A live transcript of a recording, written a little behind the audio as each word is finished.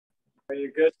Are you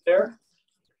good there?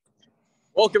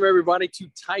 Welcome, everybody, to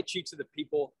Tai Chi to the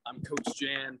People. I'm Coach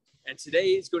Jan, and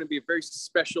today is going to be a very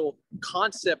special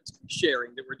concept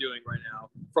sharing that we're doing right now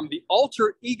from The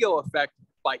Alter Ego Effect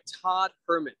by Todd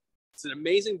Herman. It's an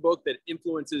amazing book that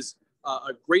influences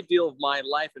a great deal of my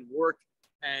life and work,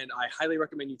 and I highly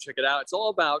recommend you check it out. It's all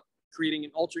about creating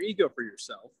an alter ego for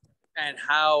yourself and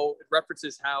how it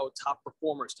references how top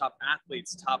performers, top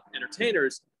athletes, top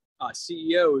entertainers,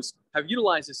 CEOs have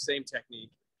utilized this same technique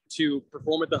to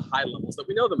perform at the high levels that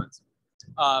we know them as,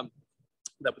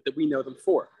 that we know them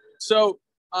for. So,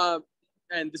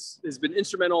 and this has been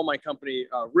instrumental in my company,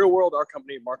 Real World. Our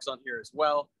company, Mark's on here as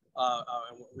well. And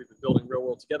we've been building Real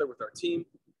World together with our team.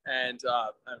 And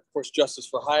of course, Justice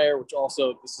for Hire, which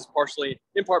also, this is partially,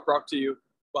 in part brought to you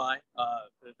by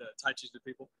the Tai Chi to the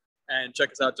People. And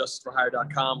check us out,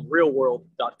 justiceforhire.com,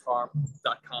 realworld.com,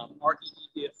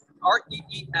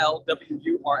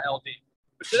 REELWURLD.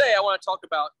 But today I want to talk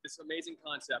about this amazing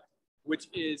concept, which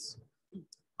is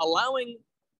allowing,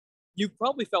 you've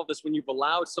probably felt this when you've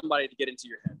allowed somebody to get into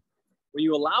your head. When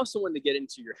you allow someone to get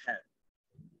into your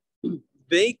head,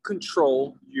 they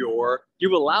control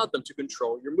you've allowed them to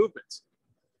control your movements.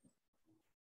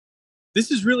 This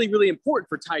is really, really important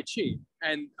for Tai Chi.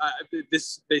 And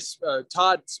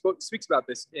Todd speaks about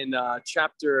this in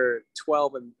chapter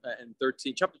 12 and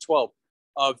 13, chapter 12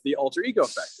 of The Alter Ego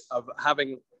Effect, of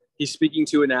having, he's speaking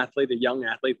to an athlete, a young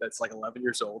athlete that's like 11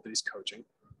 years old that he's coaching.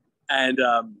 And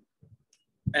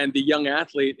the young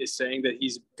athlete is saying that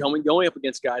he's going up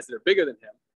against guys that are bigger than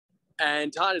him.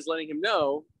 And Todd is letting him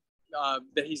know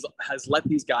that he has let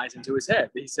these guys into his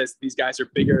head. He says these guys are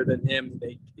bigger than him.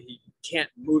 He can't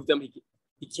move them.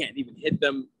 He can't even hit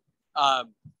them.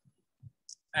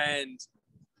 And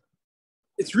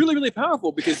it's really, really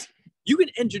powerful because you can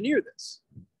engineer this.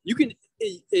 You can,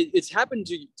 it's happened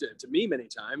to me many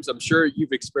times. I'm sure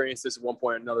you've experienced this at one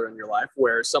point or another in your life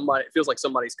where it feels like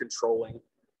somebody's controlling,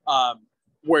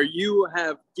 where you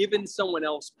have given someone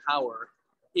else power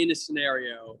in a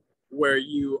scenario where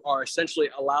you are essentially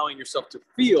allowing yourself to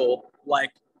feel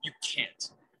like you can't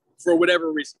for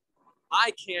whatever reason.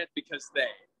 I can't because they.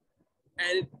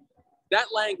 And that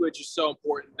language is so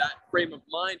important. That frame of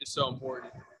mind is so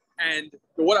important. And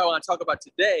what I want to talk about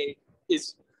today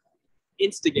is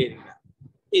instigating that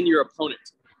in your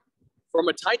opponent. From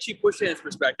a Tai Chi push hands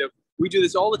perspective, we do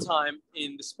this all the time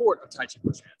in the sport of Tai Chi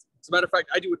push hands. As a matter of fact,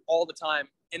 I do it all the time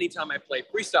anytime I play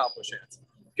freestyle push hands.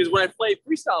 Because when I play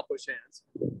freestyle push hands,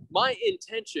 my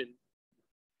intention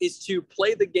is to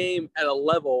play the game at a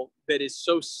level that is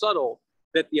so subtle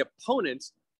that the opponent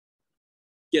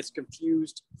gets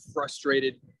confused,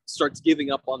 frustrated, starts giving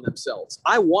up on themselves.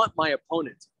 I want my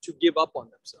opponent to give up on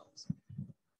themselves.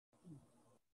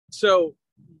 So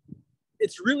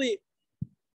it's really,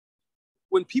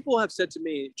 when people have said to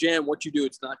me, Jan, what you do,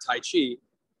 it's not Tai Chi.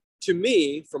 To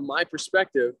me, from my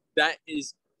perspective, that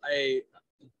is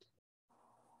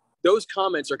those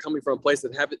comments are coming from a place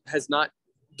that has not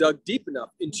dug deep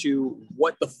enough into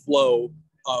what the flow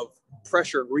of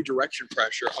pressure, redirection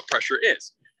pressure of pressure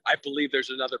is. I believe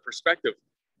there's another perspective.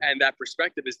 And that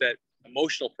perspective is that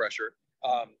emotional pressure,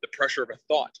 the pressure of a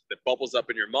thought that bubbles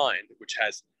up in your mind, which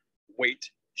has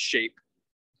weight, shape,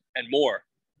 and more,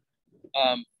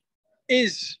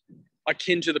 is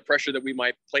akin to the pressure that we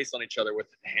might place on each other with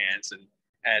hands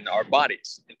and our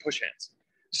bodies in push hands.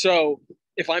 So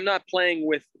if I'm not playing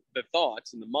with the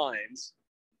thoughts and the minds,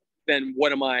 then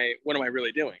what am I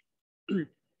really doing?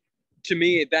 To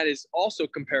me, that is also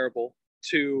comparable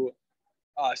to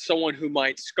someone who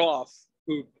might scoff,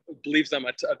 who believes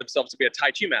themselves to be a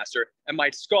Tai Chi master, and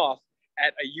might scoff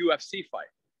at a UFC fight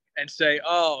and say,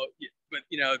 "Oh, but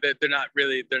you know, they're not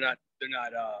really, they're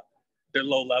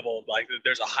low level. Like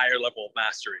there's a higher level of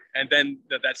mastery." And then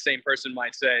that same person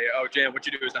might say, "Oh, Jan, what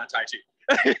you do is not Tai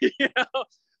Chi." You know,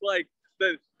 like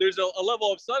there's a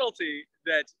level of subtlety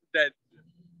that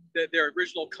their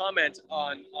original comment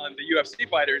on the UFC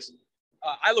fighters.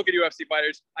 I look at UFC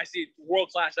fighters, I see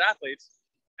world-class athletes,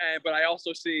 but I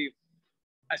also see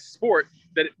a sport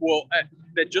that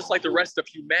that just like the rest of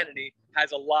humanity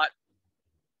has a lot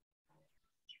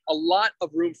of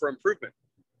room for improvement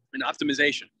and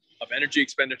optimization of energy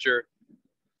expenditure,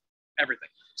 everything.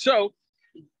 So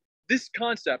this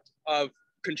concept of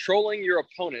controlling your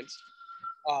opponent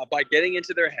by getting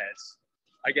into their heads,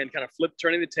 again, kind of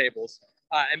turning the tables,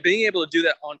 and being able to do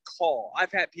that on call.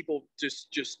 I've had people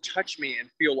just touch me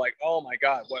and feel like, oh my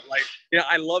God, what, like, you know,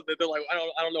 I love that. They're like, I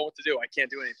don't know what to do. I can't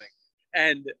do anything.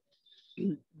 And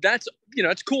that's, you know,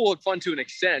 it's cool and fun to an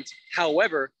extent.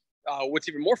 However, what's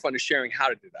even more fun is sharing how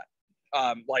to do that.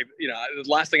 Like, you know, the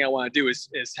last thing I want to do is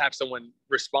have someone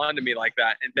respond to me like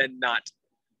that and then not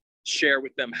share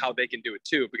with them how they can do it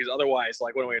too, because otherwise,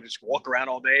 like, what am I gonna just walk around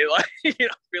all day, like,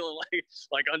 feeling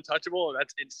like untouchable?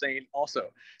 That's insane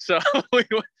also. So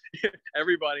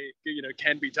everybody,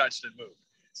 can be touched and moved.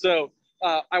 So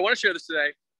I want to share this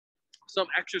today, some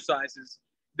exercises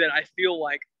that I feel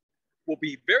like will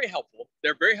be very helpful.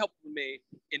 They're very helpful to me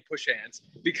in push hands,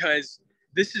 because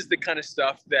this is the kind of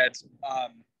stuff that's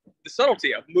the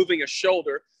subtlety of moving a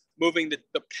shoulder, moving the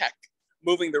pec,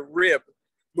 moving the rib,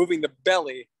 moving the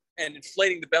belly, and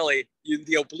inflating the belly,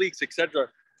 the obliques, etc.,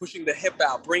 pushing the hip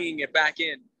out, bringing it back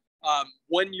in.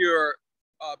 When you're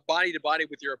body to body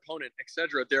with your opponent,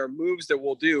 etc., there are moves that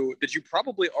we'll do that you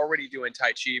probably already do in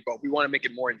Tai Chi, but we want to make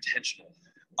it more intentional,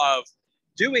 of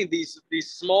doing these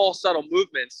small, subtle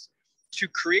movements to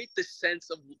create this sense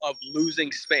of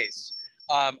losing space.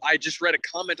 I just read a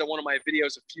comment on one of my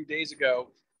videos a few days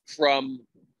ago from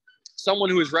someone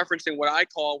who is referencing what I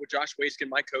call, with Josh Waiskin,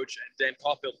 my coach, and Dan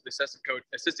Caulfield, the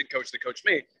assistant coach that coached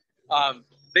me,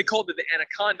 they called it the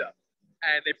anaconda.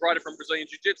 And they brought it from Brazilian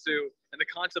Jiu-Jitsu, and the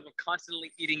concept of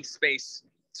constantly eating space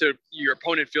so your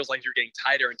opponent feels like you're getting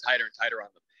tighter and tighter and tighter on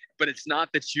them. But it's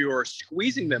not that you're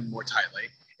squeezing them more tightly.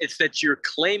 It's that you're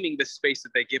claiming the space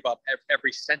that they give up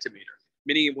every centimeter.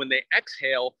 Meaning when they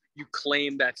exhale, you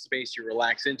claim that space, you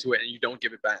relax into it, and you don't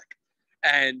give it back.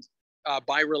 And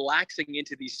by relaxing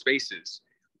into these spaces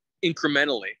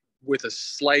incrementally with a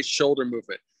slight shoulder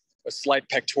movement, a slight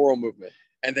pectoral movement,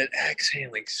 and then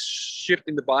exhaling,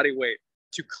 shifting the body weight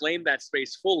to claim that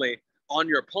space fully on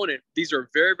your opponent, these are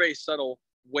very, very subtle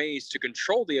ways to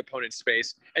control the opponent's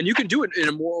space. And you can do it in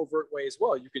a more overt way as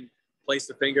well. You can place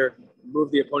the finger,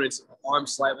 move the opponent's arm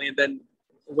slightly, and then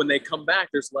when they come back,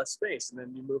 there's less space, and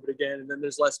then you move it again, and then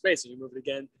there's less space, and you move it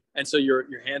again. And so your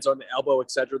hands on the elbow,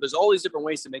 etc. There's all these different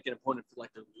ways to make an opponent feel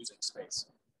like they're losing space.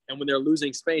 And when they're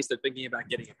losing space, they're thinking about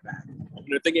getting it back. When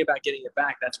they're thinking about getting it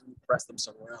back, that's when you press them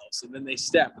somewhere else. And then they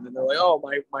step, and then they're like, oh,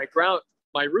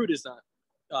 my root is not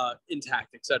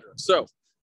intact, etc. So,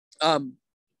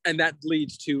 and that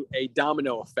leads to a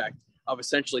domino effect of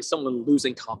essentially someone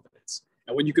losing confidence.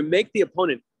 And when you can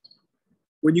catalyze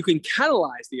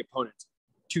the opponent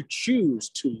to choose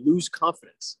to lose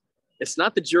confidence, it's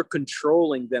not that you're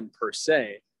controlling them per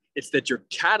se, it's that you're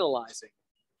catalyzing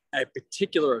a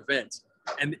particular event.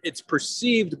 And it's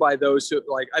perceived by those who,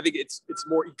 like, I think it's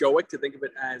more egoic to think of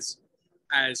it as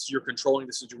you're controlling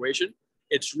the situation.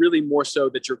 It's really more so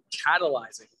that you're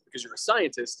catalyzing, because you're a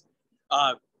scientist,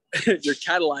 you're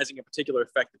catalyzing a particular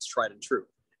effect that's tried and true.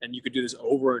 And you could do this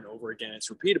over and over again. It's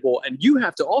repeatable. And you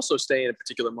have to also stay in a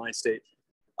particular mind state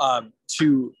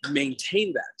to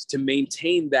maintain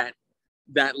that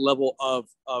level of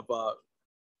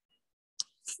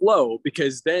flow,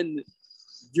 because then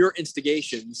your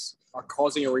instigations are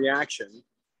causing a reaction,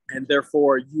 and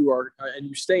therefore you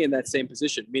stay in that same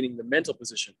position, meaning the mental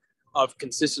position of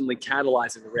consistently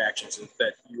catalyzing the reactions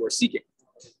that you are seeking.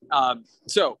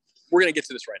 So we're going to get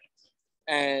to this right now.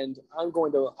 And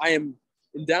I am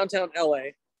in downtown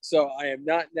LA, so I am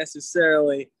not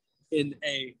necessarily in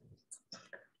a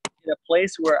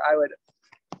place where I would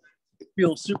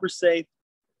feel super safe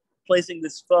placing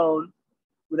this phone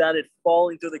without it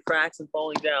falling through the cracks and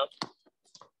falling down.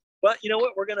 But you know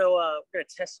what? We're gonna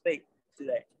test fate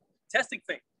today. Testing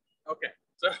fate. Okay.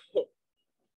 So,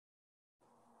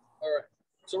 all right.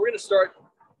 So we're gonna start.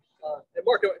 And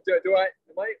Mark, am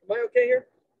I okay here?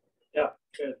 Yeah.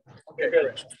 Good. Okay.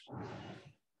 Good.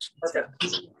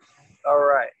 Perfect. All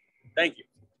right. Thank you.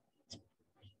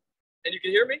 And you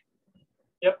can hear me?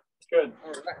 Yep. It's good.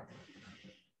 All right.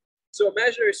 So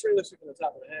imaginary string lifts from the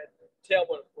top of the head.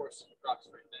 Tailbone, of course, drops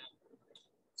straight down.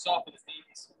 Soften the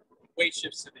knees. Weight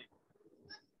shifts to the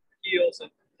heels.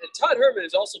 And Todd Herman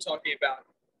is also talking about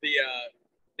the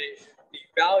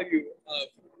value of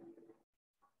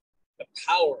the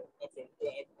power of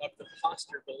the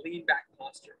posture, the lean back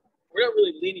posture. We're not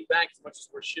really leaning back as much as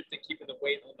we're shifting, keeping the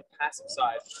weight on the passive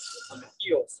side, on the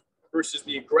heels, versus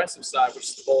the aggressive side, which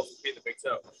is the ball between the big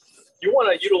toe. You want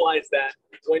to utilize that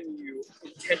when you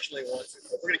intentionally want to.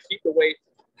 But we're going to keep the weight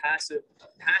passive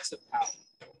power,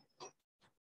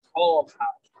 calm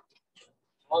power,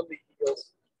 on the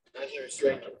heels, imaginary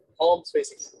strength, palms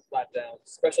facing flat down,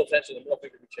 special attention to the middle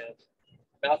finger to chin,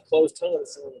 mouth closed, tongue on the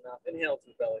ceiling of the mouth, inhale to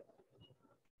the belly,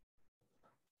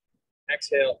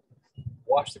 exhale,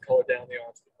 wash the color down the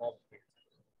arms to the palms of the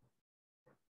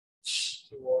fingers.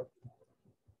 2 more.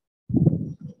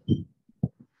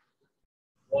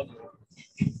 1 more.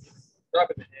 Drop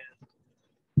it in the hand.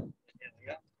 Inhaling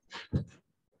up.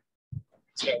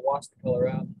 Exhale, wash the color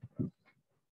out.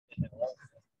 Inhale up.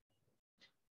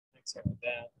 Exhale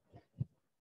down.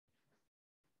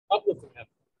 Uplifting heaven.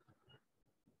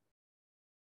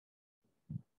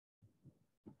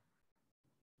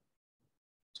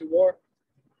 2 more.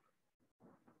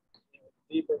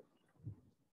 Deeper.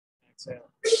 Exhale.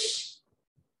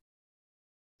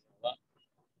 Up.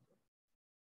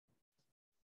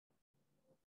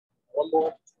 1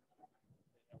 more.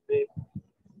 Deep.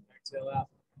 Exhale out.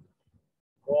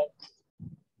 1,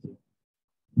 2,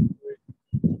 3.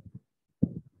 Then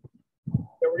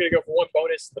we're going to go for 1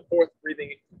 bonus, the 4th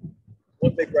breathing.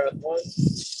 1 big breath. 1.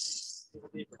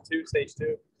 Deeper. 2. Stage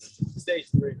 2. Stage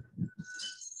 3.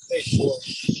 Stage 4.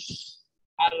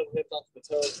 Out of the hips onto the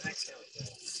toes. Exhale.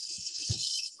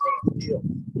 Heel.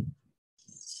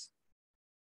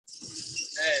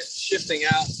 And shifting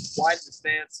out. Widen the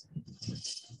stance.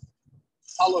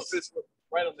 Hollow fist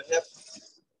right on the hip.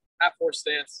 Half horse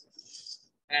stance.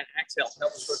 And exhale.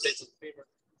 Pelvis rotates with the femur.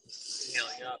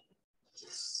 Inhaling up.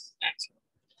 Exhale.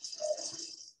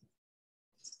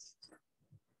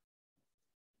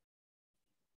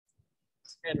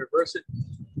 And reverse it.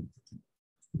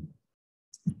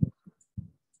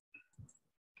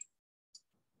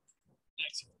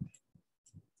 Exhale.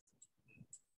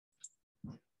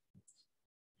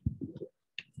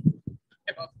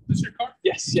 Hey, Bob, is this your car?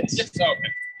 Yes. Yes. Oh,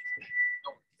 okay.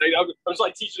 I was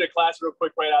like teaching a class real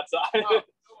quick right outside. Oh,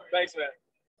 thanks, man.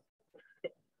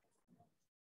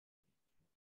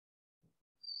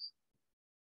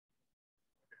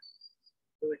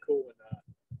 Really cool when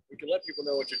we can let people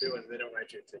know what you're doing and they don't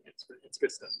write you a ticket. It's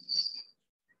good stuff.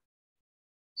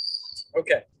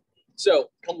 Okay,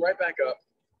 so come right back up.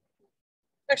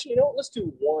 Actually, you know what? Let's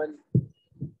do 1.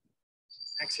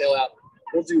 Exhale out.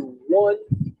 We'll do 1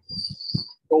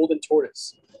 golden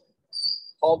tortoise.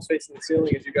 Palms facing the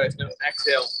ceiling, as you guys know.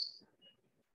 Exhale.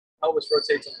 Pelvis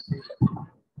rotates on the feet.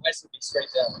 Nice and be straight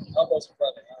down. Elbows in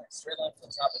front of the eyes. Straight line from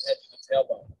the top of the head to the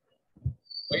tailbone.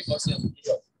 Weight mostly on the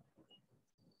heel.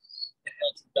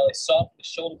 Inhale to the belly. Soft. The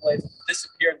shoulder blades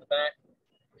disappear in the back.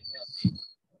 Inhale deep.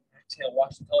 Exhale.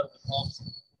 Watch the color of the palms.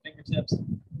 Fingertips.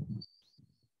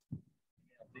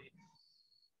 Inhale deep.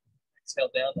 Exhale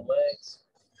down the legs.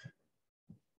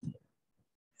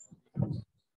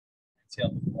 Exhale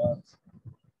through the lungs.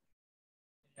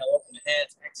 Inhale, open the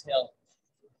hands. Exhale,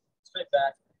 straight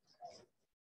back.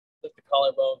 Lift the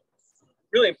collarbone.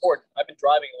 Really important. I've been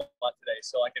driving a lot today,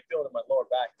 so I can feel it in my lower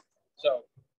back. So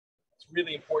it's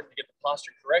really important to get the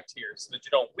posture correct here so that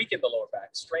you don't weaken the lower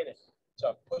back. Straighten it. So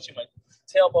I'm pushing my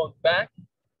tailbone back,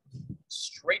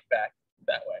 straight back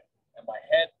that way. And my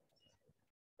head,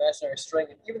 imaginary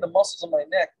strength, and even the muscles in my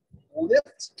neck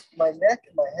lift my neck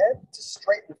and my head to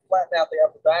straighten and flatten out the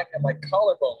upper back, and my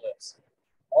collarbone lifts.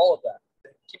 All of that.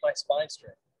 Keep my spine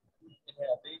straight.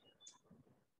 Inhale deep.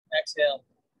 Exhale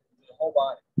through the whole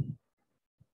body.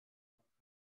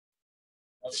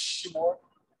 2 more.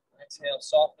 Exhale,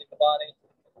 softening the body.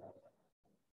 1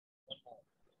 more.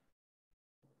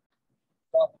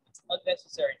 Soften. It's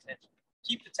unnecessary tension.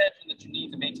 Keep the tension that you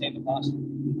need to maintain the posture.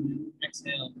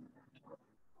 Exhale.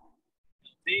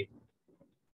 Deep.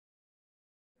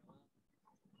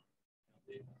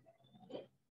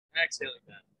 Exhaling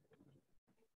that.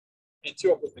 And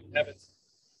 2 uplifting heavens.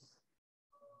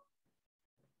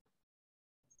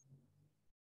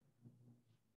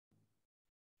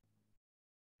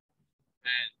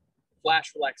 And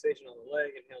flash relaxation on the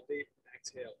leg. Inhale deep.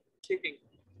 Exhale. Kicking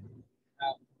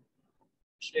out.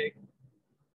 Shake.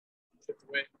 Shift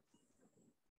away.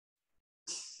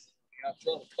 Out.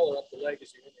 Draw the color up the leg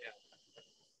as you inhale.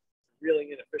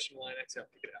 Reeling in a fishing line. Exhale.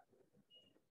 Kick it out.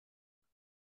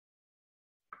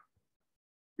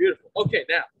 Beautiful. Okay,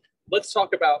 now let's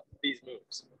talk about these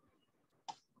moves.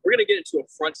 We're going to get into a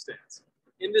front stance.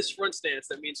 In this front stance,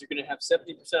 that means you're going to have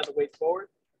 70% of the weight forward.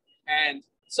 And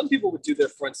some people would do their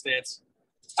front stance.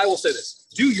 I will say this.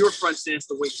 Do your front stance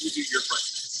the way you do your front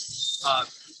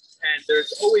stance. And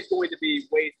there's always going to be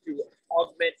ways to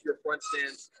augment your front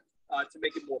stance to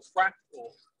make it more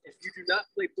practical. If you do not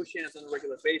play push hands on a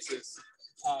regular basis,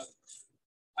 I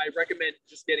recommend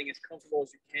just getting as comfortable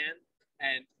as you can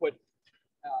and put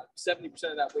 70%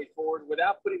 of that weight forward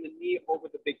without putting the knee over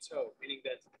the big toe, meaning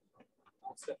that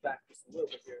I'll step back just a little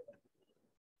bit here.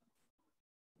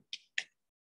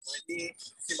 My knee,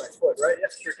 see my foot, right?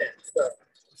 Yes, sure can. So,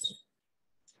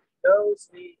 nose,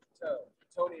 knee, toe,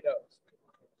 toe, knee, nose.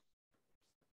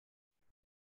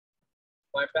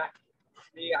 My back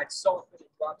knee, I soften, it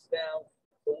drops down.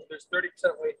 So there's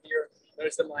 30% weight here.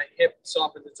 Notice that my hip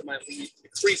softens into my lead,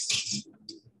 decreases.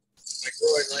 My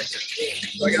groin right here.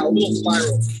 So I got a little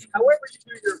spiral. However you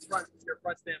do your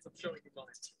front stance, I'm showing you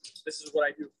mine. This is what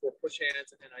I do for push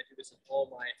hands, and I do this in all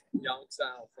my young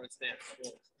style front stance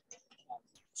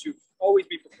to always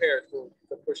be prepared for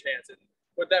push hands. And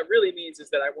what that really means is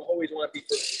that I will always want to be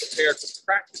prepared for the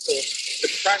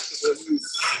practical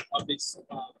use of these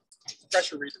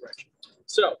pressure redirection.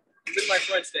 So I'm in my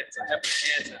front stance. I have my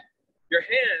hands out. Your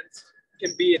hands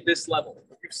can be at this level.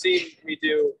 You've seen me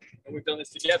do, and we've done this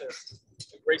together,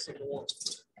 embracing the one.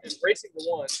 Embracing the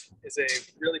one is a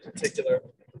really particular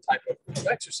type of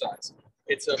exercise.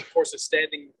 It's, of course, a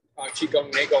standing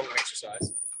Qigong, Neigong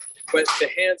exercise, but the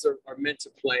hands are meant to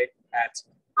play at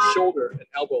shoulder and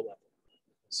elbow level.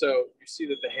 So you see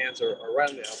that the hands are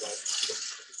around the elbow.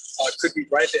 It could be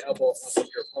right at the elbow of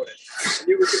your opponent. And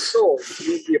you would control,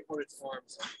 you move the opponent's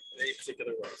arms in a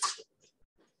particular way.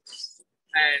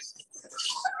 And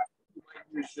you might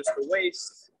use just the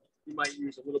waist. You might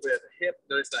use a little bit of the hip.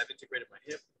 Notice that I've integrated my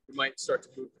hip. You might start to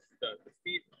move the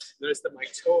feet. Notice that my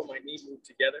toe and my knee move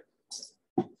together.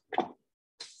 And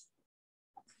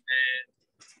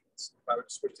if I would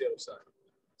switch to the other side.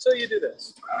 So you do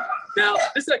this. Now,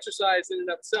 this exercise in and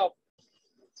of itself,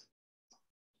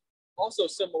 also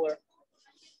similar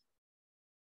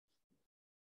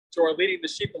to our leading the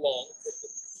sheep along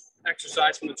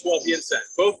exercise from the 12 yin set.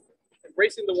 Both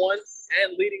embracing the one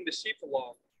and leading the sheep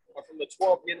along are from the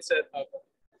 12 yin set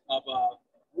of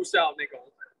Wu Sao Neigong.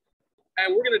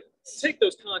 And we're going to take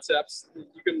those concepts that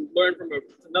you can learn from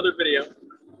another video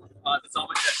that's on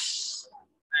my channel.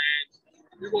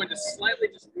 And you're going to slightly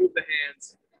just move the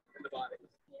hands and the body.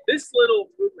 This little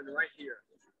movement right here,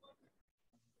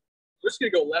 we're just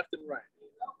going to go left and right.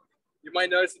 You might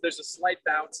notice that there's a slight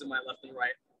bounce in my left and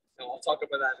right. And I'll talk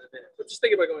about that in a minute. But just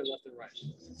think about going left and right.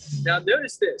 Now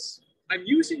notice this. I'm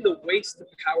using the waist to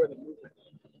power the movement.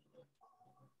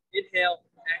 Inhale,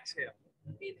 exhale.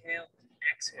 Inhale,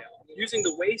 exhale. I'm using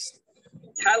the waist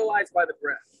catalyzed by the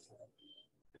breath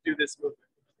to do this movement.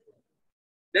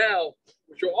 Now,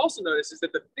 what you'll also notice is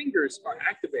that the fingers are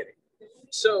activating.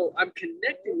 So I'm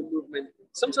connecting the movement.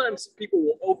 Sometimes people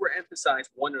will overemphasize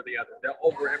one or the other. They'll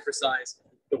overemphasize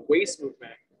the waist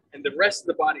movement, and the rest of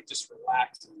the body just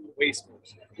relaxes and the waist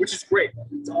moves, which is great.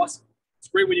 It's awesome. It's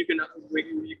great when you can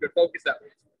focus that way.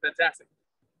 Fantastic.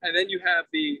 And then you have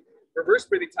the reverse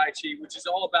breathing Tai Chi, which is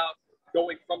all about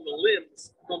going from the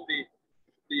limbs, from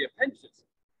the appendages,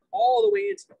 all the way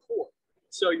into the core.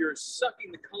 So you're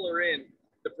sucking the color in,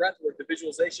 the breath work, the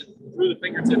visualization through the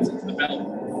fingertips into the belly.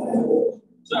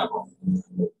 So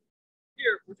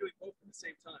here we're doing both at the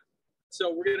same time. So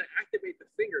we're going to activate the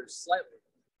fingers slightly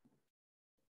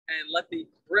and let the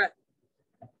breath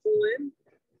pull in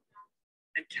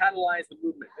and catalyze the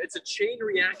movement. It's a chain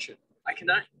reaction. I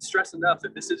cannot stress enough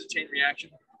that this is a chain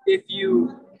reaction. If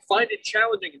you find it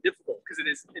challenging and difficult, because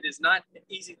it is not an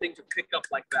easy thing to pick up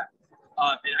like that.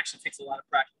 It actually takes a lot of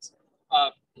practice.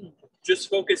 Just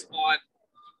focus on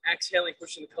exhaling,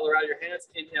 pushing the color out of your hands,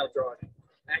 inhale, draw it in.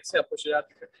 Exhale, push it out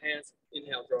of your hands,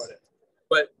 inhale, draw it in.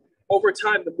 But over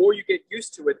time, the more you get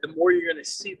used to it, the more you're going to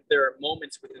see that there are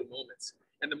moments within moments.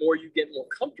 And the more you get more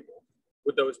comfortable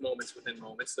with those moments within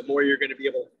moments, the more you're going to be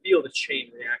able to feel the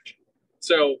chain reaction.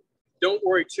 So don't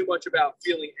worry too much about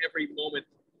feeling every moment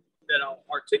that I'll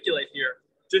articulate here.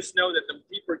 Just know that the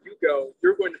deeper you go,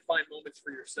 you're going to find moments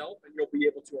for yourself, and you'll be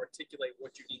able to articulate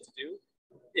what you need to do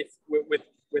with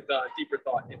deeper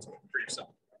thought into it for yourself.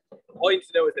 All you need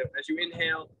to know is that as you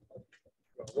inhale,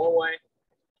 go one way,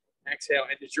 exhale,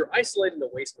 and as you're isolating the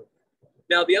waist movement.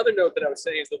 Now, the other note that I was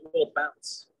saying is the little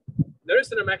bounce. Notice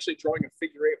that I'm actually drawing a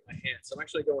figure eight with my hands. So I'm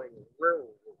actually going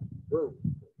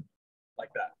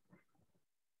like that.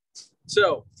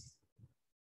 So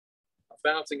I'm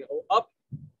bouncing up,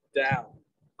 down,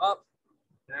 up,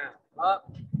 down,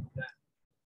 up, down.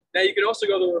 Now you can also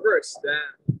go the reverse,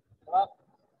 down, up.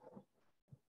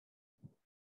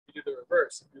 You do the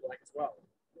reverse if you like as well.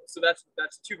 So that's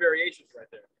two variations right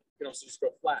there. You can also just go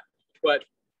flat. But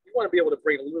you want to be able to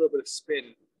bring a little bit of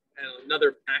spin and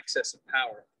another axis of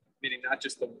power, meaning not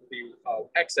just the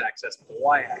x-axis, but the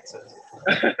y-axis.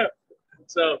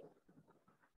 So,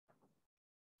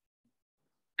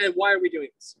 and why are we doing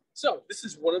this? So this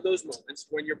is one of those moments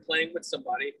when you're playing with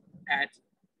somebody at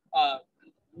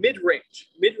mid-range.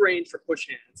 Mid-range for push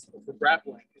hands or for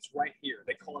grappling is right here.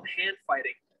 They call it hand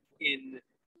fighting in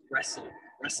wrestling.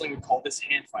 Wrestling would call this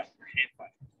hand fighting or hand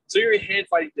fighting. So you're in hand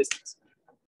fighting distance.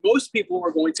 Most people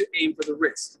are going to aim for the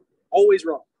wrist. Always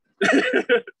wrong.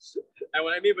 And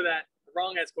what I mean by that,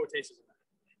 wrong has quotations in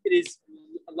that. It is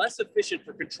less efficient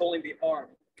for controlling the arm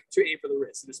to aim for the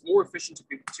wrist. It is more efficient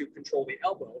to control the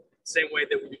elbow, same way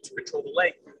that when you control the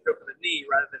leg, you go for the knee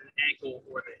rather than an ankle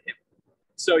or the hip.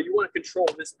 So you want to control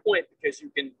this point because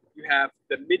you have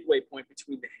the midway point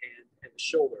between the hand and the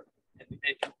shoulder and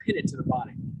can pin it to the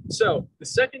body. So the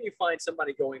second you find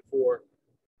somebody going for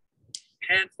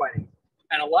hand fighting,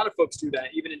 and a lot of folks do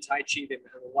that, even in Tai Chi,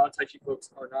 a lot of Tai Chi folks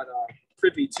are not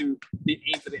privy to the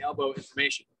aim for the elbow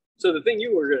information. So the thing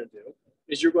you are going to do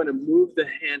is you're going to move the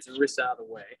hands and wrists out of the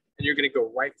way, and you're going to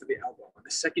go right for the elbow. And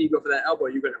the second you go for that elbow,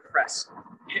 you're going to press.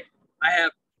 I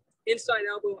have inside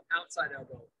elbow, outside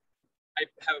elbow. I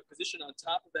have a position on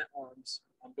top of that arms,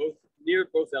 on both, near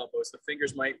both elbows. The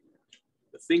fingers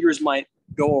might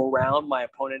go around my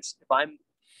opponent's.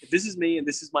 If this is me and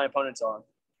this is my opponent's arm,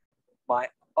 my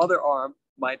other arm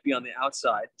might be on the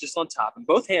outside, just on top, and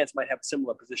both hands might have a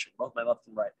similar position, both my left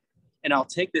and right. And I'll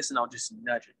take this and I'll just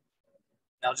nudge it.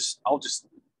 I'll just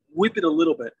whip it a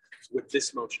little bit with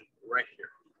this motion right here.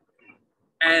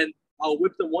 And I'll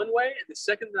whip them one way, and the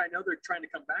second that I know they're trying to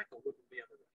come back, I'll whip them the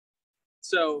other way.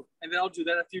 So, and then I'll do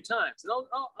that a few times, and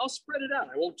I'll spread it out.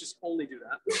 I won't just only do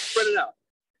that, but spread it out.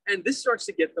 And this starts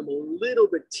to get them a little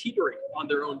bit teetering on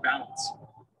their own balance.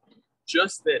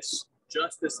 Just this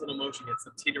little motion gets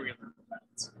them teetering on their own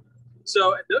balance.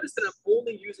 So notice that I'm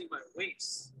only using my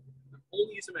waist. I'm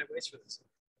only using my waist for this.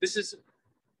 This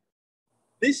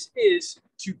is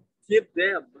to give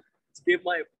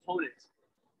my opponent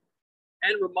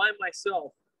and remind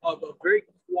myself of a very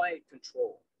quiet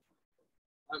control.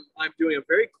 I'm doing a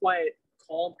very quiet,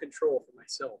 calm control for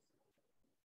myself.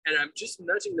 And I'm just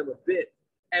nudging them a bit.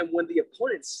 And when the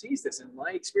opponent sees this, in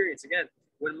my experience, again,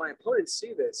 when my opponents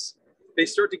see this, they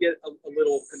start to get a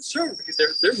little concerned because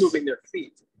they're moving their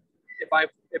feet. If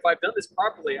I've done this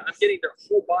properly, I'm getting their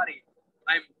whole body.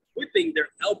 I'm whipping their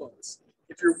elbows.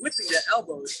 If you're whipping the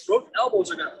elbows, both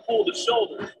elbows are going to pull the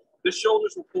shoulders. The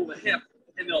shoulders will pull the hip,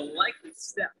 and they'll likely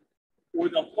step, or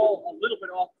they'll fall a little bit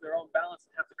off their own balance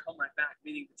and have to come right back,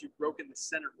 meaning that you've broken the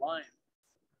center line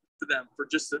for them for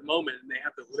just a moment, and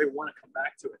they want to come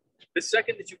back to it. The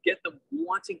second that you get them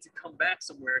wanting to come back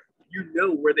somewhere, you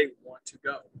know where they want to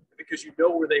go. Because you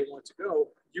know where they want to go,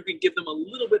 you can give them a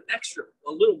little bit extra,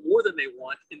 a little more than they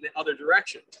want in the other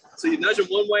direction. So you nudge them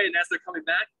one way, and as they're coming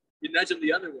back, you nudge them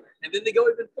the other way. And then they go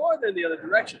even farther in the other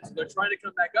direction. So they're trying to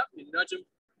come back up, you nudge them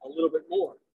a little bit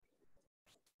more.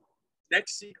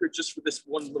 Next secret, just for this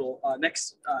one little,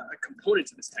 component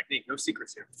to this technique, no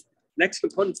secrets here. Next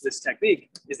component to this technique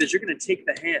is that you're going to take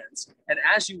the hands, and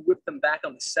as you whip them back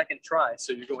on the second try,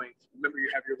 so you're going, remember you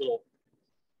have your little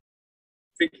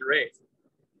figure eight.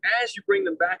 As you bring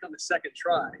them back on the second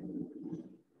try,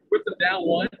 whip them down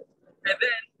one, and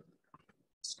then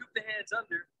scoop the hands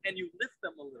under, and you lift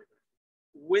them a little bit.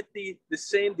 With the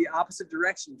opposite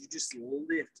direction, you just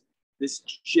lift this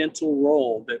gentle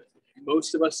roll that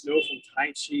most of us know from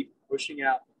Tai Chi, pushing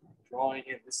out, drawing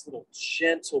in, this little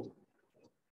gentle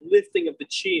lifting of the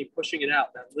chi and pushing it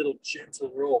out, that little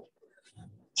gentle roll.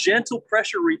 Gentle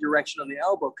pressure redirection on the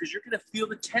elbow, because you're going to feel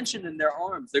the tension in their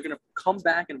arms. They're going to come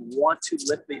back and want to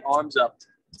lift the arms up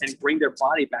and bring their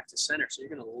body back to center. So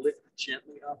you're going to lift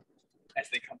gently up as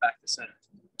they come back to center.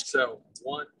 So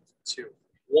 1, 2.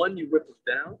 1, you whip them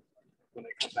down when they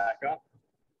come back up.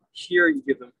 Here you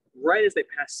give them, right as they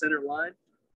pass center line,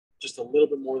 just a little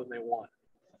bit more than they want.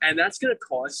 And that's going to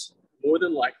cause, more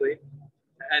than likely,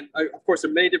 and of course, there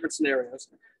are many different scenarios.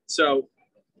 So,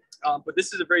 but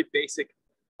this is a very basic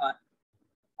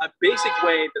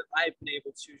way that I've been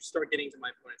able to start getting to my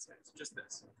opponent's hands, just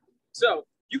this. So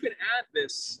you can add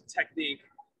this technique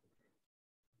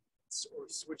or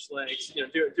switch legs,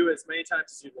 do it as many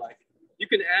times as you'd like. You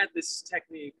can add this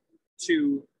technique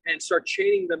to, and start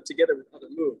chaining them together with other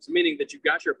moves, meaning that you've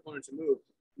got your opponent to move.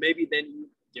 Maybe then you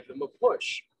give them a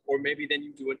push, or maybe then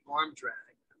you do an arm drag,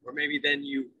 or maybe then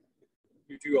you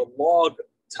do a log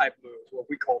type move, what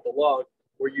we call the log,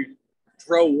 where you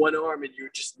throw one arm and you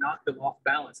just knock them off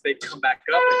balance. They come back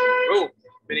up and boom,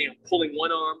 meaning I'm pulling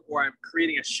one arm, or I'm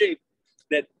creating a shape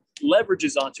that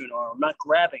leverages onto an arm. I'm not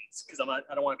grabbing because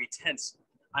I don't want to be tense.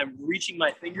 I'm reaching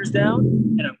my fingers down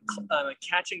and I'm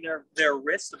catching their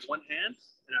wrist with one hand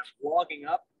and I'm logging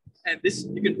up. And this,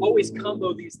 you can always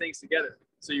combo these things together.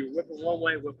 So you whip them one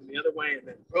way, whip them the other way, and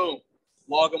then boom,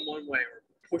 log them one way or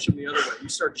push them the other way. You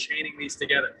start chaining these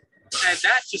together. And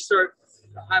that just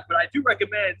but I do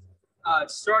recommend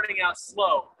starting out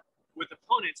slow with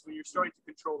opponents when you're starting to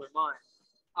control their mind.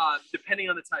 Depending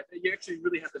on the type, you actually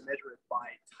really have to measure it by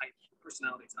type,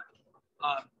 personality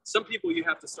type. Some people you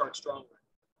have to start strong with.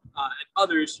 And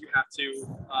others you have to,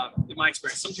 in my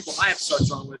experience, some people I have to start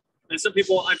strong with. And some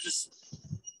people I'm just,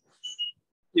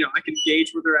 I can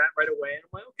gauge where they're at right away. And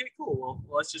I'm like, okay, cool. Well,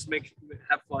 let's just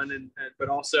have fun. But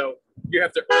also you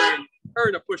have to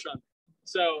earn a push on them.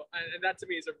 So, and that to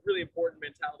me is a really important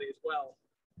mentality as well,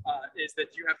 is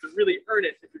that you have to really earn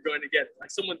it if you're going to get it.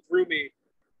 Like someone threw me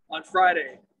on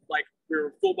Friday, like we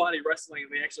were full body wrestling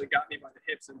and they actually got me by the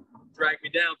hips and dragged me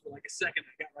down for like a second.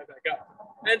 I got right back up.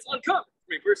 And it's uncommon for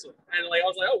me personally. And I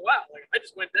was like, oh wow, I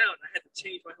just went down. I had to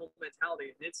change my whole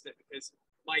mentality in an instant because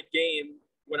my game,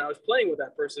 when I was playing with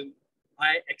that person,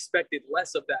 I expected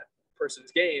less of that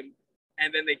person's game,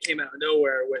 and then they came out of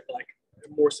nowhere with like a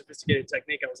more sophisticated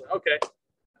technique. I was like, okay,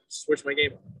 switch my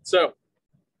game up. So,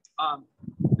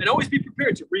 and always be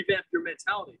prepared to revamp your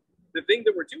mentality. The thing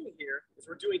that we're doing here is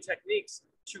we're doing techniques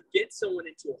to get someone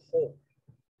into a hole.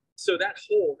 So that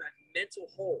hole, that mental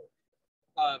hole,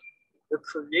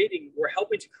 we're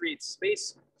helping to create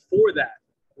space for that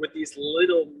with these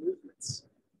little movements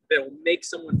that will make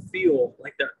someone feel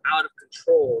like they're out of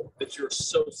control, that you're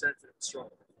so sensitive and strong.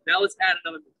 Now let's add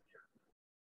another movement here.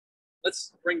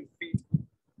 Let's bring the feet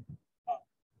up.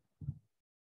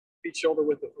 Feet shoulder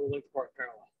width length apart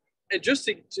parallel. And just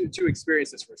to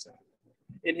experience this for a second.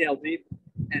 Inhale deep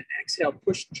and exhale,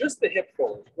 push just the hip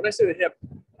forward. When I say the hip,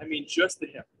 I mean just the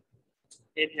hip.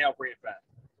 Inhale, bring it back.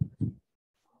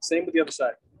 Same with the other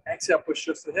side. Exhale, push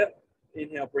just the hip.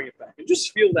 Inhale, bring it back. And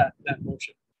just feel that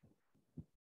motion.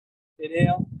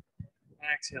 Inhale,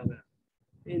 exhale down.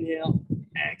 Inhale,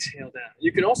 exhale down.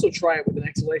 You can also try it with an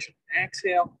exhalation.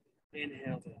 Exhale,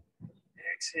 inhale down.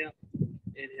 Exhale,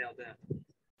 inhale down.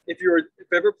 If you've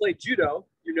ever played judo,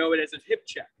 you know it as a hip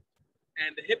check.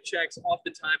 And the hip checks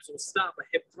oftentimes will stop a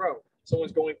hip throw.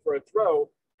 Someone's going for a throw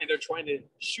and they're trying to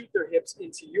shoot their hips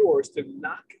into yours to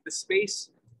knock the space,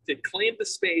 to claim the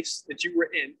space that you were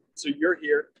in. So you're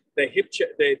here, they hip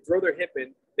check, they throw their hip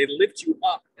in, they lift you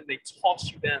up and they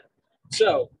toss you down.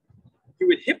 So you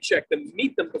would hip check them,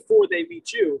 meet them before they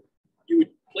meet you. You would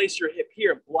place your hip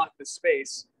here and block the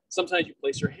space. Sometimes you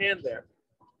place your hand there.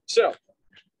 So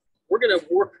we're gonna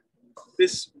work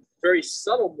this very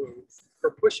subtle move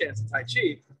for push hands in Tai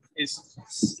Chi is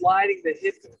sliding the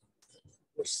hip in.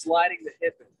 We're sliding the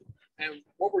hip in. And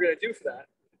what we're gonna do for that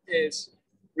is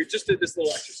we just did this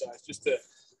little exercise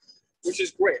which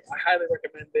is great. I highly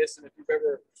recommend this. And if you've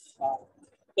ever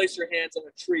placed your hands on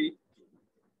a tree,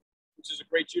 which is a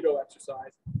great judo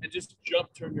exercise, and just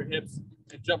jump, turn your hips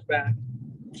and jump back,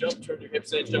 jump, turn your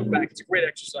hips and jump back. It's a great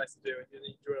exercise to do. And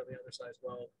you do it on the other side as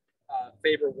well.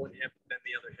 Favor one hip, then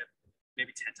the other hip,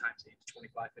 maybe 10 times, maybe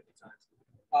 25, 50 times.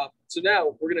 So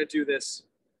now we're going to do this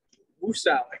Wu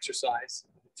style exercise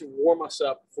to warm us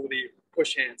up for the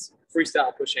push hands,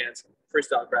 freestyle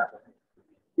grappling.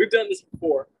 We've done this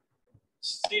before.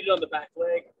 Seated on the back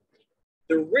leg.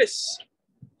 The wrists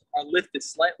are lifted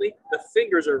slightly. The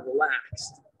fingers are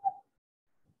relaxed.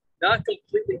 Not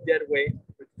completely dead weight,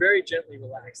 but very gently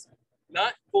relaxed.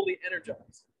 Not fully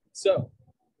energized. So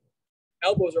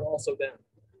elbows are also down.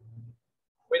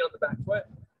 Weight on the back foot.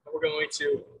 And we're going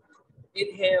to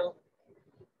inhale,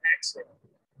 exhale.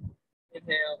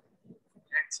 Inhale,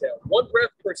 exhale. One breath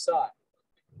per side.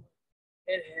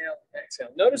 Inhale, exhale.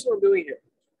 Notice what I'm doing here.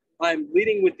 I'm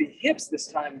leading with the hips this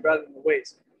time rather than the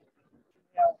waist.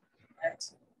 Inhale,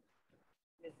 exhale.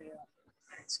 Inhale,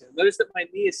 exhale. Notice that my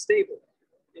knee is stable.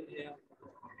 Inhale,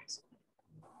 exhale.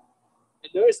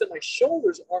 And notice that my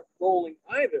shoulders aren't rolling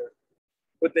either,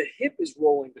 but the hip is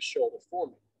rolling the shoulder for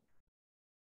me.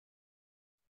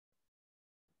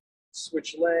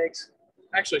 Switch legs.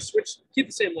 Actually, keep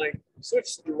the same leg,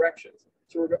 switch directions.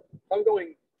 So I'm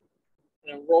going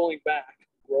and I'm rolling back,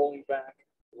 rolling back,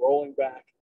 rolling back.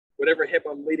 Whatever hip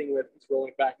I'm leading with is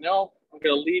rolling back. Now I'm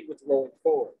going to lead with rolling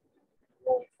forward,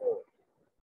 rolling forward.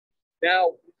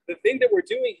 Now, the thing that we're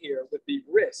doing here with the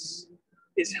wrists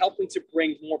is helping to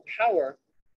bring more power.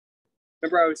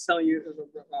 Remember I was telling you,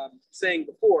 saying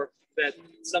before that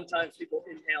sometimes people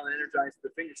inhale and energize the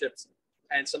fingertips,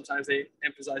 and sometimes they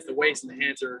emphasize the waist and the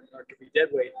hands can be dead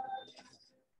weight.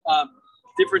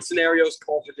 Different scenarios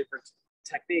call for different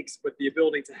techniques, but the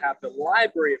ability to have the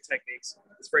library of techniques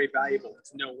is very valuable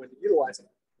to know when to utilize it,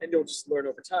 and you'll just learn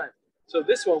over time. So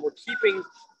this one, we're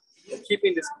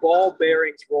keeping this ball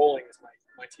bearings rolling, as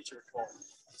my teacher would call it.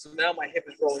 So now my hip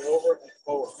is rolling over and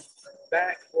forward,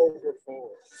 back, over,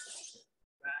 forward,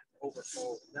 back, over,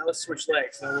 forward. Now let's switch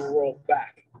legs. Now we'll roll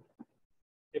back.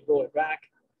 Hip roll it back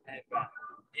and back.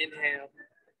 Inhale,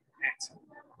 exhale.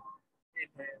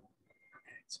 Inhale,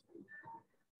 exhale.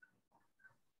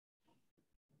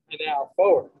 And now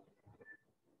forward.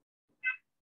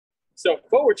 So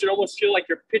forward should almost feel like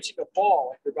you're pitching a ball,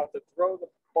 like you're about to throw the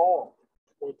ball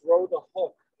or throw the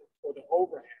hook or the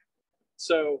overhand.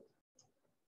 So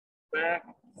back,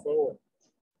 forward.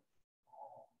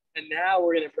 And now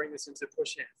we're going to bring this into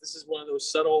push hands. This is one of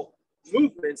those subtle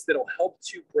movements that'll help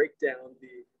to break down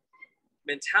the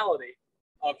mentality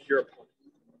of your opponent.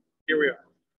 Here we are.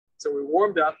 So we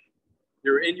warmed up.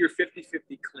 You're in your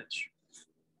 50-50 clinch.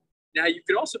 Now you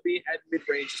could also be at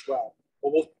mid-range as well.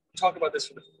 But we'll talk about this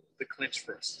for the clinch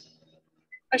first.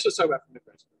 Actually, let's talk about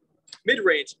mid-range.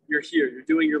 Mid-range, you're here. You're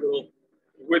doing your little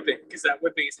whipping because that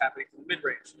whipping is happening from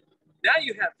mid-range. Now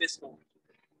you have this moment.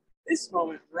 this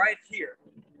moment right here,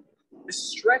 the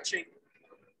stretching,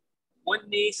 one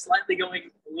knee slightly going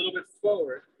a little bit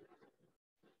forward.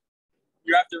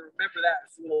 You have to remember that.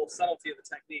 It's a little subtlety of the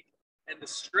technique. And the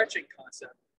stretching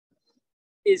concept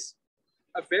is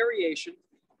a variation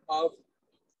of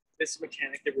this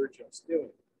mechanic that we're just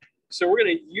doing. So we're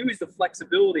going to use the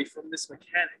flexibility from this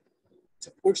mechanic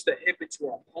to push the hip into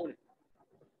our opponent.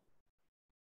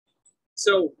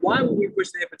 So why would we push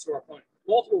the hip into our opponent?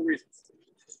 Multiple reasons.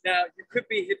 Now, you could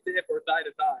be hip to hip or thigh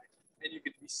to thigh, and you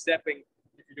could be stepping,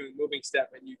 if you're doing moving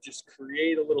step, and you just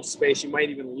create a little space. You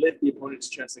might even lift the opponent's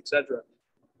chest, etc.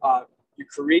 You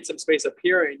create some space up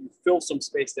here, and you fill some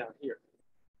space down here.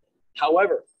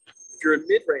 However, if you're in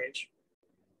mid-range,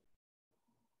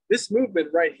 this movement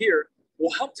right here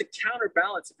will help to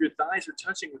counterbalance if your thighs are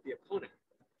touching with the opponent.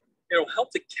 It'll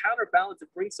help to counterbalance and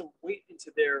bring some weight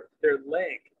into their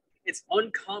leg. It's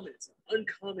uncommon. It's an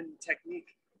uncommon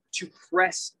technique to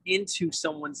press into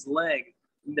someone's leg,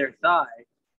 their thigh,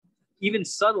 even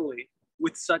subtly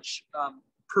with such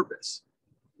purpose.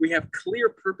 We have clear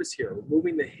purpose here. We're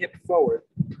moving the hip forward.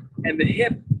 And the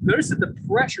hip, notice that the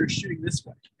pressure is shooting this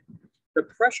way. The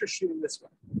pressure is shooting this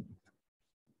way.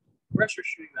 Pressure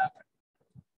shooting that way.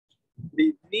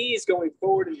 The knee is going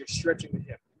forward and you're stretching the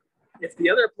hip. If the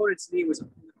other opponent's knee was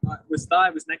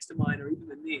thigh was next to mine, or even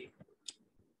the knee,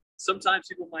 sometimes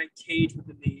people might cage with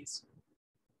the knees.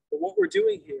 But what we're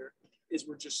doing here is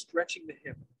we're just stretching the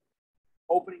hip,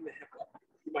 opening the hip up.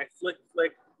 You might flick,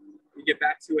 you get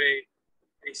back to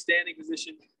a standing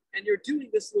position, and you're doing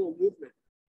this little movement.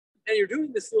 And you're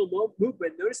doing this little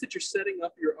movement. Notice that you're setting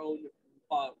up your own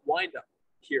wind up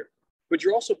here, but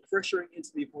you're also pressuring into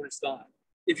the opponent's thigh.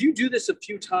 If you do this a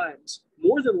few times,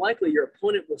 more than likely your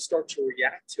opponent will start to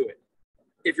react to it.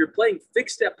 If you're playing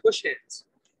fixed step push hands,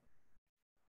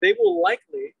 they will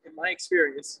likely, in my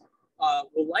experience,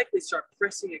 will likely start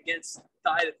pressing against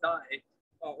thigh to thigh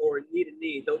or knee to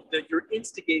knee. You're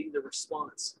instigating the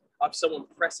response of someone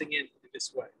pressing in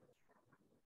this way.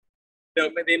 Now,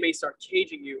 they may start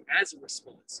caging you as a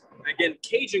response. Again,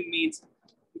 caging means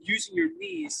using your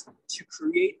knees to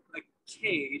create a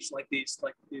cage like these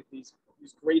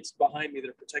grates behind me that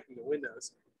are protecting the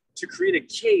windows, to create a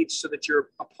cage so that your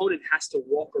opponent has to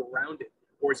walk around it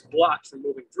or is blocked from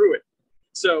moving through it.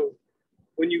 So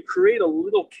when you create a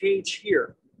little cage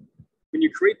here, when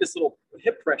you create this little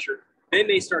hip pressure, they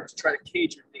may start to try to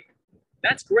cage your knee.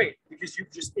 That's great because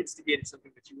you've just instigated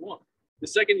something that you want. The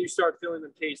second you start feeling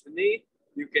them cage the knee,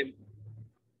 you can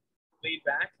lean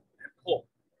back and pull.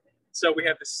 So we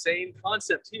have the same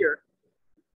concept here,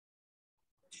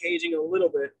 caging a little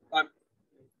bit. I'm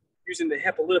using the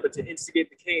hip a little bit to instigate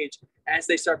the cage. As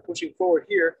they start pushing forward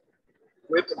here,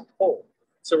 whip and pull.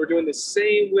 So we're doing the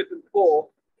same whip and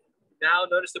pull. Now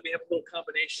notice that we have a little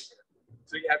combination here.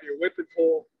 So you have your whip and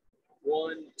pull,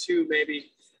 1, 2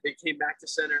 maybe. They came back to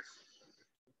center.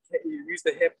 You use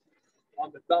the hip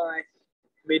on the thigh.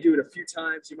 You may do it a few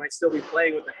times. You might still be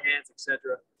playing with the hands,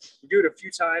 etc. You do it a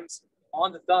few times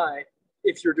on the thigh.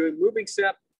 If you're doing moving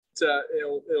step,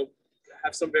 it'll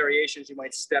have some variations. You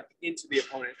might step into the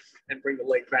opponent and bring the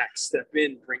leg back, step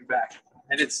in, bring back,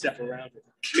 and then step around it,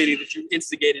 meaning that you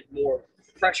instigated more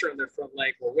pressure on their front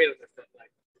leg or weight on their front leg.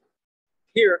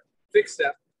 Here, fixed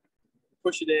step,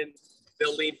 push it in,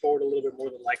 they'll lean forward a little bit more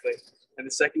than likely. And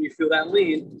the second you feel that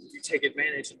lean, you take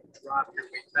advantage and drop your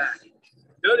weight back.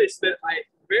 Notice that I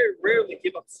very rarely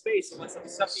give up space unless I'm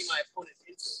sucking my opponent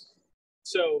into it.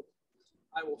 So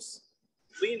I will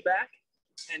lean back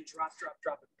and drop,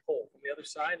 and pull. From the other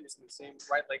side, I'm using the same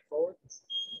right leg forward.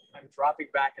 I'm dropping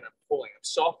back and I'm pulling. I'm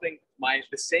softening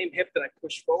the same hip that I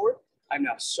pushed forward. I'm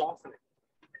now softening.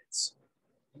 It's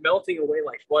melting away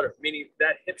like butter, meaning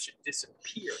that hip should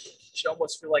disappear. It should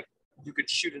almost feel like you could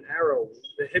shoot an arrow.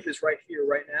 The hip is right here,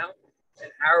 right now. An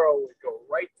arrow would go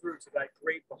right through to that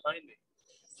grate behind me.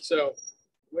 So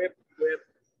whip,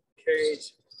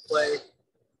 cage, play,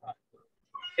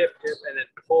 hip, and then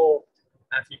pull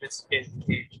after you've instigated the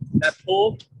cage. That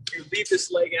pull, you leave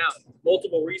this leg out.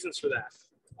 Multiple reasons for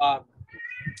that.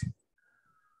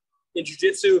 In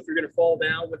jiu-jitsu, if you're going to fall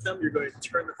down with them, you're going to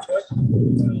turn the foot.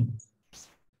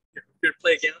 If you're going to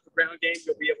play a ground game,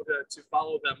 you'll be able to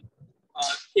follow them.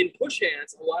 In push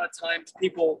hands, a lot of times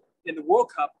people in the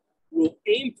World Cup will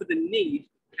aim for the knee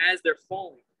as they're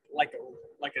falling, like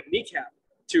a kneecap,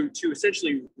 to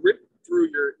essentially rip through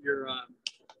your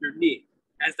knee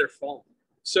as they're falling.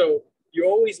 So you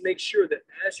always make sure that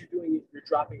as you're doing it, you're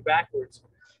dropping backwards.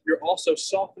 You're also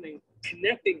softening,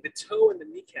 connecting the toe and the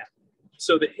kneecap.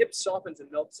 So the hip softens and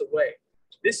melts away.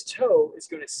 This toe is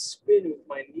going to spin with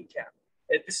my kneecap.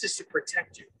 And this is to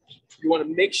protect you. You want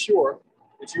to make sure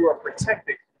that you are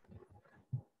protecting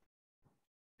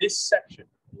this section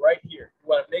right here, you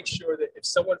want to make sure that if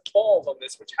someone falls on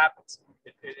this, which happens,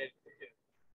 it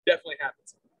definitely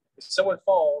happens. If someone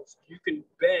falls, you can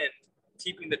bend,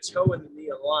 keeping the toe and the knee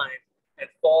aligned, and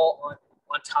fall on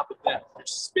top of them. You're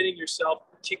spinning yourself,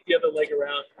 kick the other leg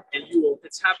around, and you will.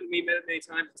 It's happened to me many, many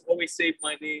times. It's always saved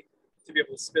my knee to be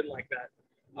able to spin like that.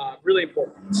 Really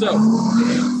important. So,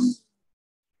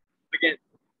 again,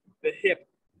 the hip,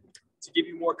 to give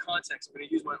you more context, I'm going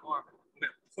to use my arm. I'm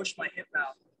going to push my hip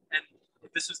out. And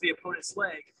if this is the opponent's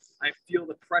leg, I feel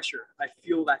the pressure. I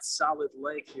feel that solid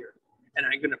leg here. And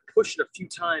I'm going to push it a few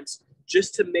times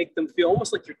just to make them feel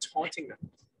almost like you're taunting them.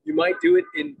 You might do it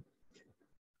in,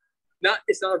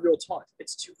 it's not a real taunt.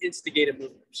 It's to instigate a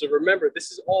movement. So remember,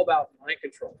 this is all about mind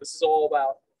control. This is all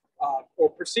about, or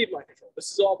perceived mind control.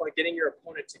 This is all about getting your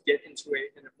opponent to get into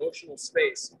an emotional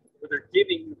space where they're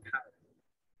giving you power.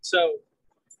 So,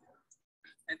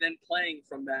 and then playing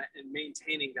from that and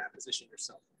maintaining that position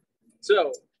yourself.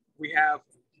 So we have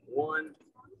 1,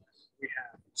 we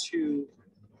have 2,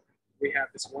 we have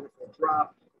this wonderful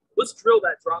drop. Let's drill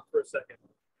that drop for a second.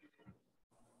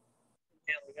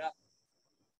 Inhaling up,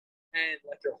 and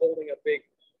like you're holding a big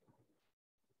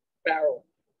barrel.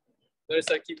 Notice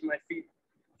I'm keeping my feet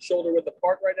shoulder width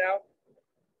apart right now.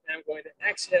 And I'm going to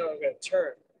exhale, I'm going to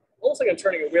turn. Almost like I'm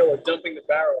turning a wheel or dumping the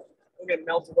barrel. I'm going to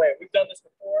melt away. We've done this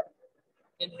before.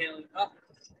 Inhaling up,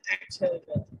 exhaling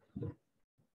down.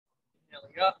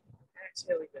 Inhaling up,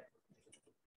 exhaling down.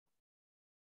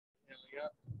 Inhaling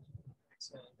up,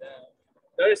 exhaling down.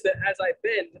 Notice that as I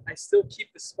bend, I still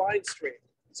keep the spine straight.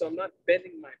 So I'm not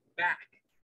bending my back.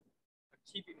 I'm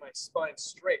keeping my spine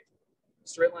straight.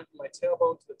 Straight line from my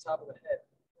tailbone to the top of the head.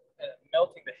 And I'm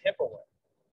melting the hip away.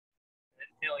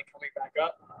 Inhaling, coming back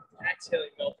up. Exhaling,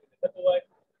 melting the hip away.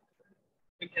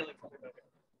 Inhaling, coming back up.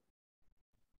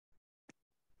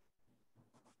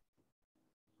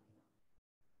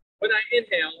 When I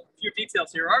inhale, a few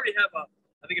details here. I already have,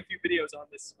 I think, a few videos on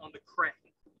this, on the crank.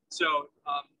 So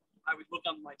I would look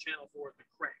on my channel for the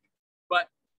crank. But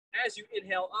as you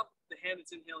inhale up, the hand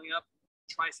that's inhaling up,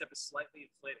 tricep is slightly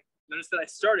inflating. Notice that I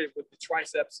started with the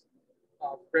triceps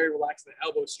very relaxed and the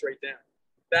elbows straight down.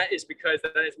 That is because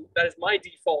that is my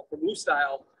default for Wu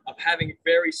style of having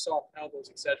very soft elbows,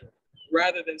 etc.,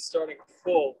 rather than starting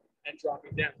full and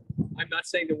dropping down. I'm not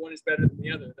saying that one is better than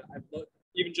the other.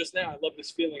 Even just now, I love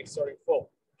this feeling of starting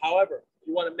full. However,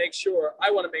 I want to make sure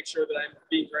that I'm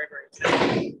being very, very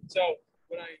intentional. So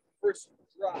when I first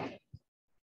drop, and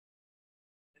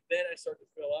then I start to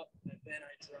fill up, and then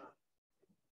I drop.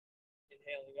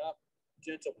 Inhaling up,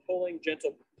 gentle pulling,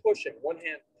 gentle pushing. One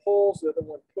hand pulls, the other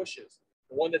one pushes.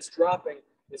 The one that's dropping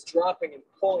is dropping and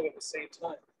pulling at the same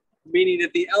time, meaning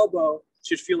that the elbow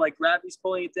should feel like gravity's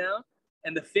pulling it down,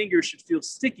 and the fingers should feel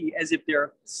sticky as if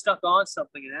they're stuck on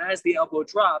something. And as the elbow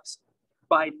drops,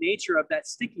 by nature of that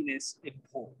stickiness, it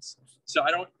pulls. So I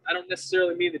don't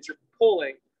necessarily mean that you're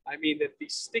pulling. I mean that the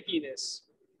stickiness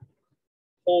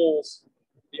pulls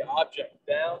the object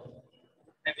down,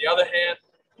 and the other hand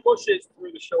pushes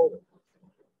through the shoulder.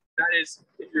 That is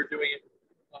if you're doing it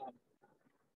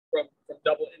from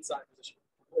double inside position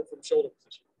or from shoulder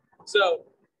position. So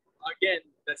again,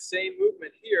 that same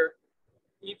movement here,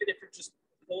 even if you're just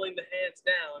pulling the hands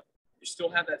down, you still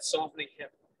have that softening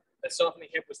hip. That softening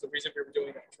hip was the reason we were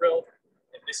doing that drill.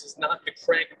 And this is not the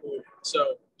crank move.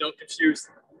 So don't confuse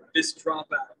this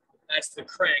drop out as the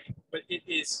crank, but it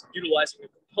is utilizing a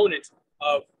component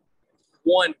of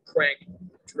one crank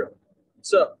drill.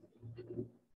 So,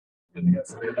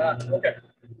 okay.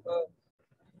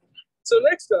 So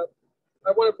next up,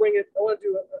 I want to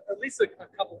do at least a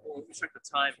couple more. Let me check the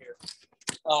time here.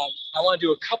 I want to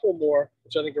do a couple more,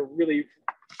 which I think are really,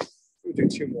 we'll do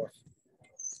 2 more.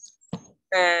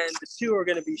 And the 2 are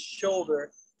going to be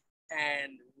shoulder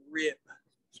and rib.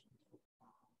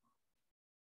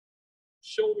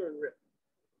 Shoulder and rib.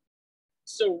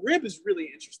 So rib is really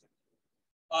interesting.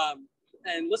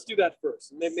 And let's do that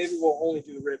first. Maybe we'll only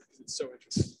do the rib because it's so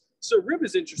interesting. So rib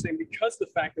is interesting because the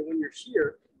fact that when you're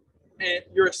here, and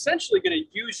you're essentially going to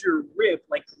use your rib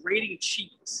like grating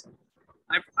cheese.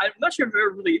 I'm not sure if I've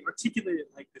ever really articulated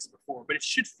it like this before, but it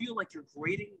should feel like you're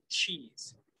grating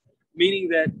cheese, meaning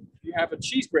that you have a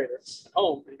cheese grater at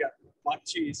home, and you got a block of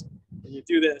cheese, and you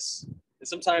do this. And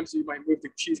sometimes you might move the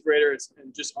cheese grater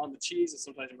and just on the cheese, and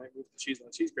sometimes you might move the cheese on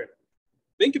the cheese grater.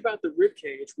 Think about the rib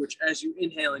cage, which as you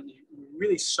inhale and you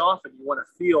really soften, you want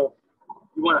to feel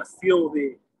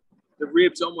the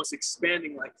ribs almost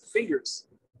expanding like fingers,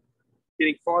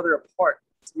 getting farther apart,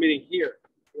 meaning here.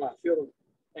 You want to feel them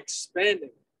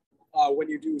expanding when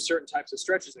you do certain types of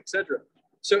stretches, etc.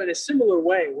 So in a similar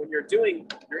way, when you're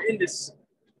in this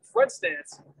front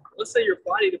stance, let's say you're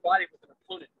body to body with an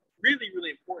opponent, Really,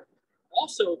 really important.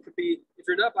 Also, it could be, if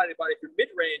you're not body to body, if you're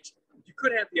mid-range, you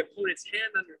could have the opponent's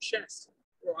hand on your chest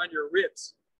or on your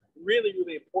ribs. Really,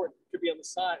 really important. It could be on the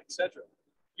side, etc.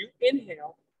 You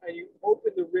inhale and you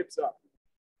open the ribs up.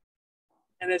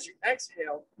 And as you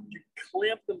exhale, you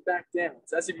clamp them back down.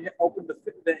 It's as if you open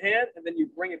the hand and then you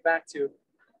bring it back to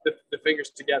the fingers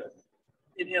together.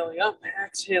 Inhaling up,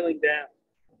 exhaling down.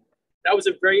 That was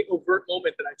a very overt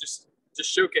moment that I just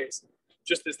showcased.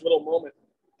 Just this little moment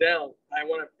down. I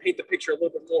want to paint the picture a little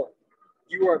bit more.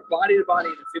 You are body to body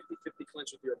in a 50-50 clinch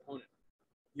with your opponent.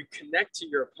 You connect to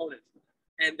your opponent.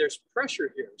 And there's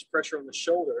pressure here. There's pressure on the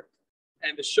shoulder.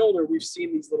 And the shoulder, we've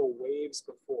seen these little waves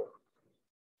before.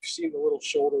 You've seen the little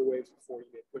shoulder waves before. You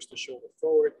may push the shoulder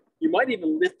forward. You might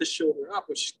even lift the shoulder up,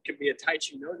 which can be a Tai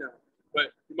Chi no-no.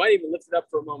 But you might even lift it up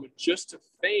for a moment just to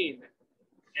feign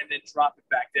and then drop it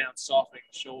back down, softening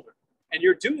the shoulder. And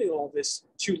you're doing all this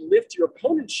to lift your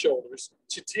opponent's shoulders,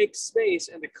 to take space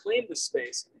and to claim the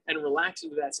space and relax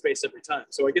into that space every time.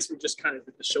 So I guess we just kind of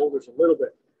did the shoulders a little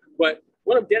bit. But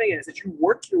what I'm getting at is that you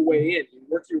work your way in. You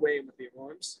work your way in with the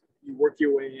arms. You work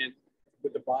your way in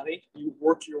with the body. You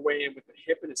work your way in with the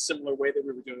hip in a similar way that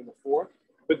we were doing before.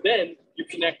 But then you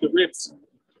connect the ribs.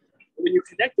 When you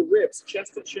connect the ribs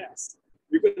chest to chest,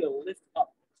 you're going to lift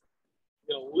up.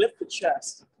 You're going to lift the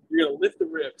chest. You're going to lift the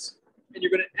ribs. And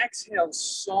you're going to exhale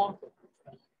softly.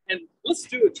 And let's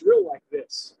do a drill like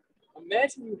this.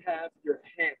 Imagine you have your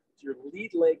hand, your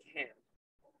lead leg hand.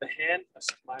 The hand,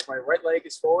 my right leg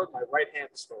is forward, my right hand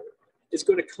is forward. It's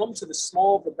going to come to the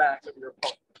small of the back of your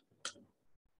opponent.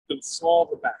 The small of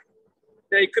the back.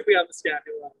 Yeah, it could be on the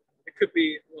scapula. It could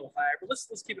be a little higher, but let's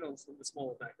keep it on the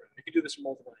small of the back. Right? You can do this from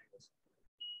multiple angles.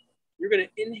 You're going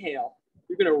to inhale.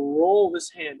 You're going to roll this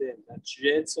hand in, that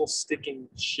gentle, sticking,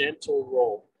 gentle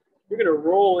roll. You're going to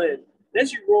roll in. And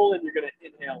as you roll in, you're going to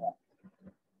inhale up.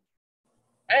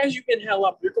 As you inhale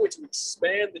up, you're going to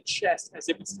expand the chest as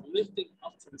if it's lifting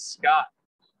up to the sky.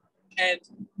 And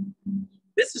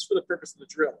this is for the purpose of the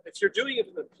drill. If you're doing it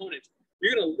with an opponent,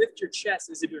 you're going to lift your chest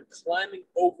as if you're climbing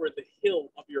over the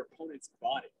hill of your opponent's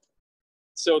body.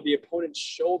 So the opponent's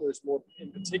shoulders, more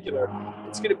in particular,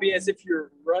 it's going to be as if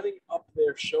you're running up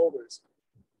their shoulders,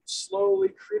 slowly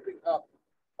creeping up,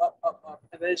 up, up, up.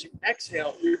 And then as you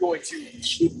exhale, you're going to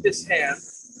keep this hand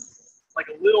like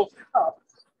a little cup,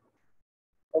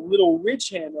 a little ridge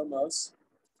hand almost.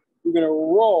 You're going to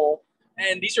roll,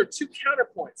 and these are two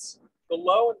counterpoints, the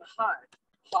low and the high.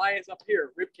 High is up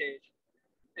here, rib cage,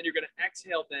 and you're going to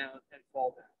exhale down and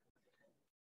fall down.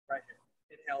 Right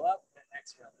here. Inhale up and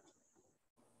exhale down.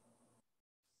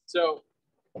 So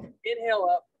inhale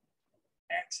up,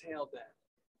 exhale down.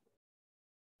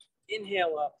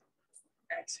 Inhale up,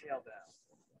 exhale down.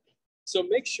 So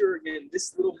make sure, again,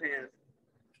 this little hand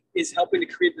is helping to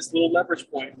create this little leverage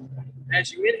point.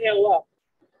 As you inhale up,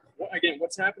 again,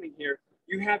 what's happening here,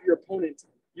 you have your opponent,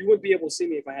 you wouldn't be able to see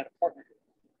me if I had a partner here.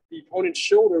 The opponent's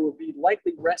shoulder would be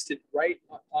likely rested right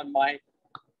on my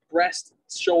breast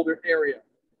shoulder area.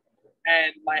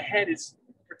 And my head is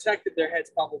protected, their head's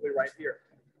probably right here.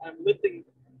 I'm lifting,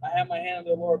 I have my hand on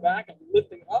their lower back, I'm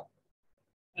lifting up,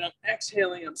 and I'm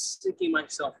exhaling, I'm sinking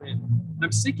myself in.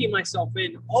 I'm sinking myself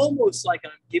in almost like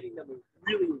I'm giving them a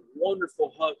really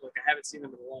wonderful hug, like I haven't seen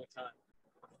them in a long time.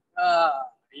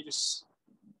 You just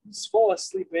fall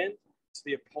asleep in to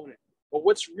the opponent. But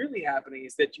what's really happening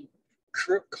is that you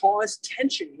cause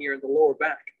tension here in the lower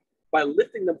back. By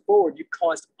lifting them forward, you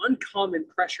caused uncommon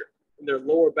pressure in their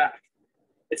lower back.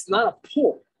 It's not a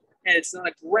pull, and it's not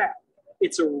a grab.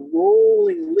 It's a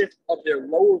rolling lift of their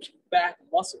lower back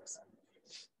muscles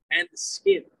and the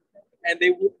skin. And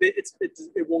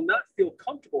it will not feel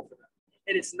comfortable for them.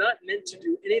 And it's not meant to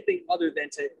do anything other than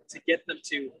to get them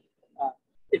to,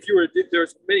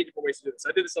 there's many different ways to do this.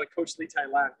 I did this like Coach Lee Tai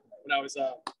Lab when I was,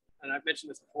 and I've mentioned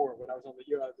this before, when I was on the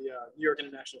New York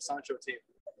International Sancho team.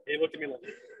 And he looked at me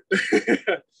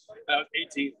like, I was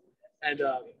 18. And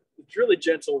it's really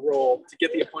gentle roll to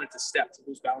get the opponent to step, to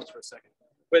lose balance for a second.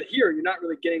 But here, you're not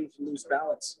really getting them to lose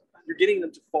balance. You're getting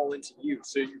them to fall into you.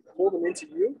 So you pull them into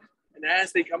you, and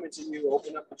as they come into you,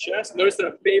 open up the chest. Notice that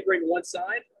I'm favoring one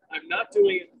side. I'm not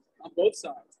doing it on both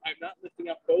sides. I'm not lifting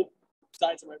up both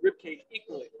sides of my rib cage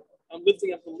equally. I'm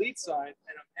lifting up the lead side,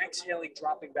 and I'm exhaling,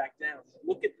 dropping back down.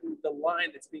 Look at the line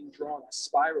that's being drawn, a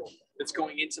spiral that's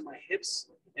going into my hips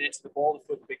and into the ball of the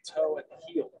foot, the big toe, and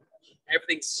the heel.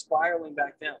 Everything's spiraling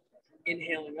back down.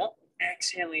 Inhaling up,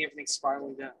 exhaling, everything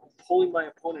spiraling down. I'm pulling my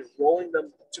opponent, rolling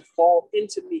them to fall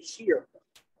into me here.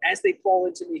 As they fall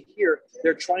into me here,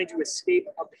 they're trying to escape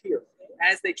up here.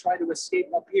 As they try to escape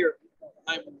up here,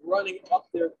 I'm running up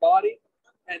their body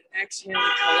and exhaling,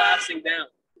 collapsing down.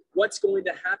 what's going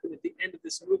to happen at the end of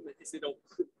this movement is it'll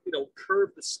curve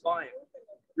the spine.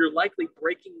 You're likely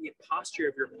breaking the posture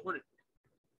of your opponent.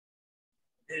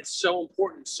 And it's so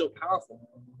important, so powerful.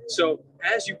 So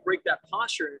as you break that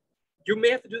posture, you may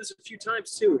have to do this a few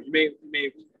times too. You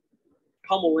may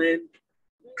pummel in,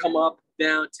 come up,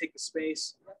 down, take the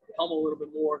space, pummel a little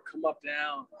bit more, come up,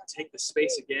 down, take the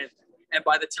space again. And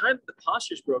by the time the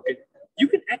posture is broken, you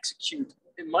can execute.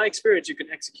 In my experience, you can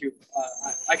execute.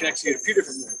 I can execute a few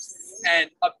different moves. And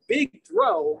a big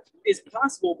throw is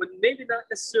possible, but maybe not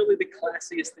necessarily the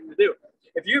classiest thing to do.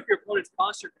 If you have your opponent's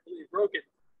posture completely broken,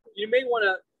 you may want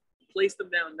to place them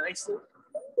down nicely,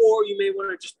 or you may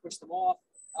want to just push them off.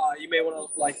 You may want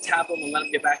to like tap them and let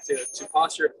them get back to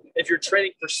posture. If you're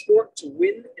training for sport to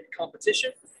win in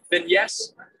competition, then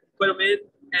yes, put them in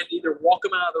and either walk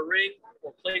them out of the ring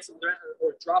or place them down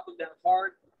or drop them down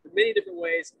hard. There are many different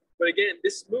ways. But again,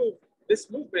 this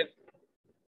movement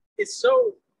is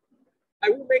so. I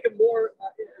will make a more,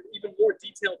 even more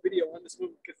detailed video on this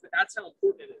movement because that's how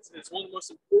important it is. It's one of the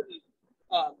most important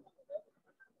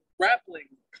grappling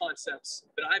concepts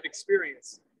that I've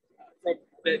experienced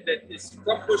that is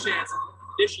from push hands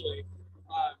initially,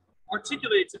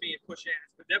 articulated to me in push hands,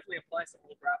 but definitely applies to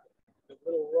whole grappling. The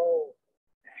little roll,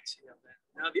 exhale that.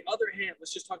 Now the other hand,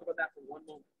 let's just talk about that for one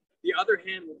moment. The other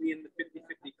hand will be in the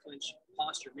 50-50 clinch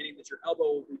posture, meaning that your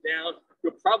elbow will be down.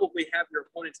 You'll probably have your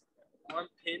opponent's arm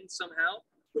pinned somehow.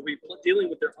 You'll be dealing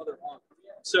with their other arm.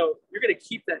 So you're going to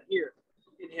keep that here.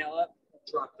 Inhale up,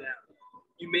 drop down.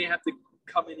 You may have to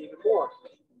come in even more.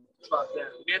 Drop down.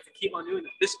 You may have to keep on doing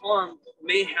that. This arm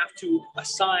may have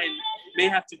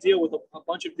to deal with a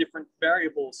bunch of different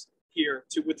variables here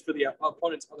for the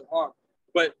opponent's other arm.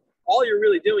 But all you're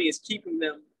really doing is keeping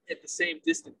them at the same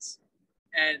distance.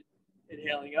 And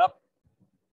inhaling up,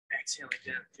 exhaling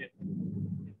down.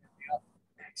 Inhaling up,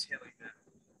 exhaling down.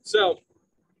 So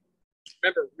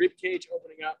remember, rib cage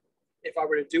opening up. If I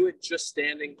were to do it just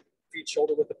standing, feet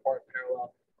shoulder width apart,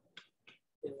 parallel.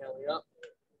 Inhaling up,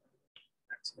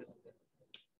 exhaling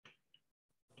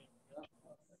down.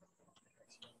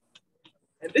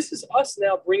 And this is us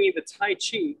now bringing the Tai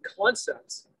Chi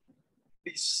concepts,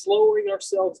 the slowing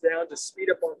ourselves down to speed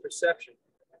up our perception.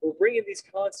 We're bringing these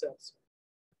concepts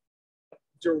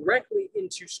directly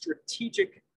into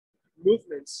strategic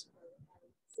movements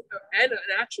and an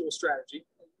actual strategy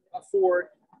for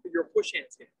your push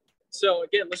hands game. So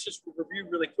again, let's just review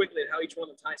really quickly how each one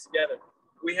of them ties together.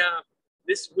 We have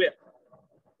this whip.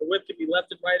 The whip can be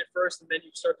left and right at first, and then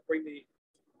you start to bring the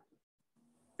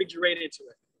figure eight into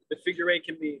it. The figure eight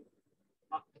can be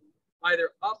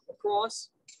either up across.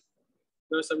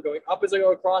 Notice I'm going up as I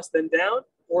go across, then down,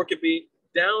 or it could be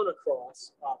down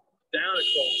across, up, down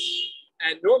across.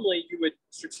 And normally you would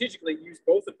strategically use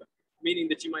both of them, meaning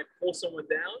that you might pull someone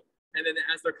down, and then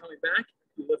as they're coming back,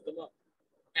 you lift them up.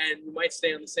 And you might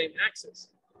stay on the same axis.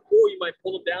 Or you might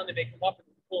pull them down, they may come up and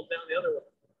pull them down the other way.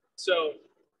 So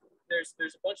there's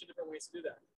a bunch of different ways to do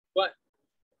that. But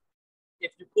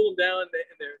if you pull them down and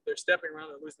they're stepping around,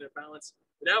 they're losing their balance,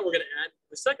 now we're going to add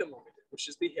the second one, which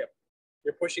is the hip.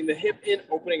 You're pushing the hip in,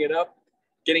 opening it up,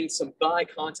 getting some thigh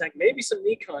contact, maybe some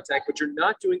knee contact, but you're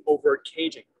not doing overt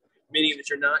caging, meaning that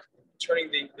you're not turning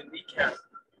the kneecap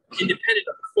independent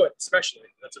of the foot,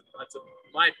 especially. That's in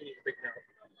my opinion, a big no.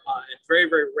 And very,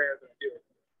 very rare that I do it.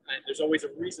 And there's always a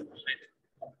reason behind it.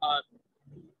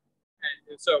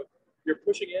 And so you're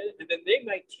pushing in, and then they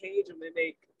might cage and they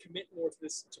may commit more to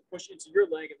this, to push into your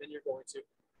leg, and then you're going to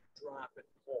drop and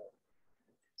pull.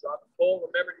 Drop and pull.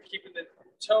 Remember, you're keeping the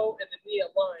toe and the knee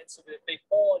aligned so that if they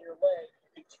fall on your leg,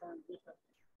 you can turn with them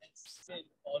and spin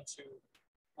onto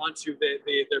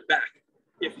their back,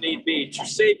 if need be, to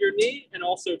save your knee and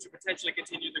also to potentially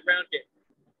continue the ground game.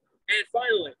 And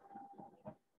finally,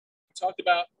 we talked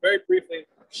about very briefly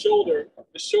shoulder.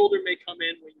 The shoulder may come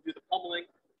in when you do the pummeling,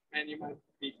 and you might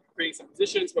be creating some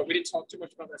positions, but we didn't talk too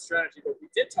much about that strategy. But we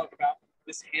did talk about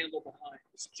this handle behind,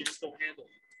 this gentle handle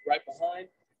right behind,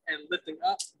 and lifting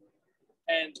up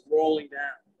and rolling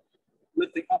down.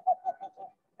 Lifting up,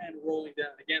 and rolling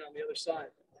down. Again, on the other side.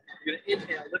 You're going to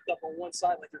inhale, lift up on one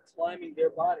side like you're climbing their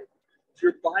body.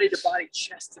 Your body to body,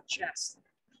 chest to chest.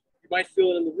 You might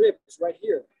feel it in the ribs right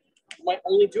here. You might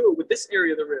only do it with this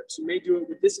area of the ribs. You may do it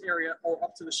with this area or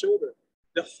up to the shoulder.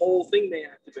 The whole thing may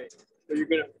activate. So you're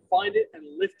going to find it and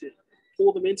lift it.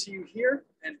 Pull them into you here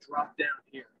and drop down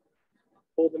here.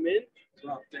 Pull them in,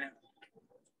 drop down.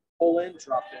 Pull in,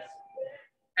 drop down.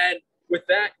 And with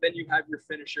that, then you have your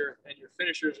finisher. And your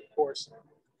finishers, of course,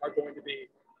 are going to be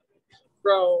a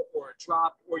throw or a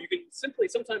drop. Or you can simply,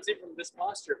 sometimes even from this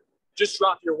posture, just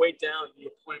drop your weight down and the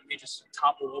opponent may just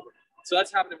topple over. So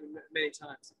that's happened many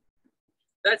times.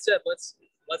 That said, let's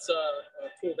Let's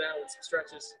cool down with some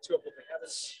stretches. Two up with the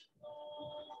heavens.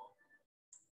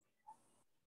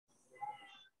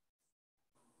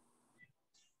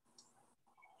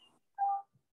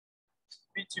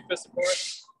 Feet 2 fists apart.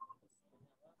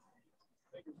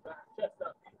 Fingers back, chest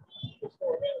up. Push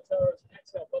forward, hand on toes.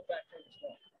 Exhale, butt back, fingers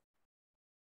back.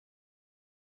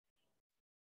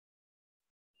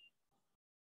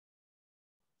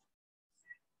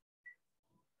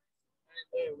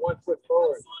 And 1 foot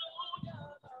forward.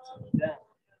 Down.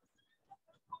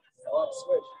 Up,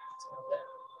 switch. Down.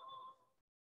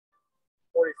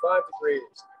 45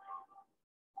 degrees.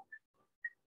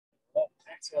 Up,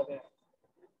 exhale down.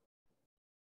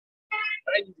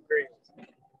 90 degrees.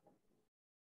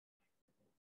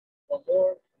 One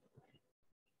more.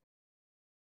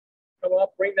 Come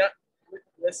up, bring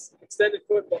this extended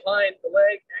foot behind the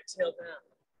leg. Exhale down.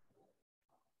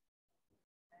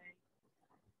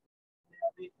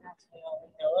 Exhale,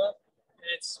 inhale up,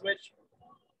 and switch.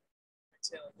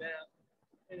 Exhale down,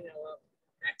 inhale up,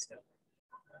 exhale.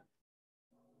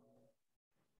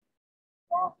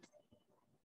 Off.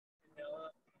 Inhale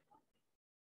up,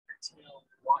 exhale,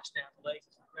 wash down the legs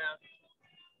to the ground.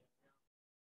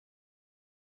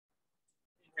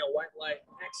 Inhale, white light,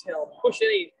 exhale, push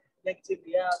any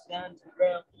negativity out, down to the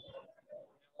ground.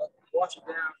 Wash it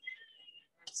down,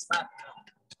 and slap it out.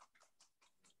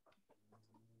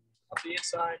 Up the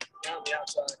inside, down the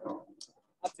outside.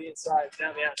 Up the inside,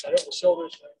 down the outside. Over the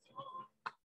shoulders,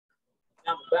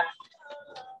 down the back.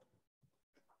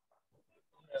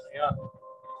 There we go.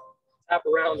 Tap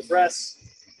around the breasts,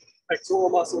 pectoral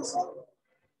muscles,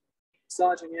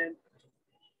 massaging in,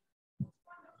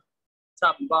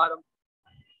 top and bottom.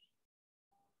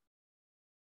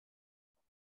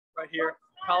 Right here,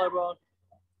 collarbone.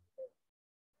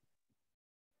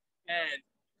 And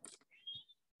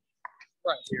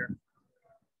right here.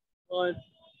 1,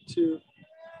 2,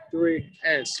 3,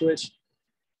 and switch.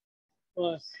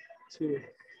 1, 2,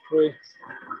 3. Right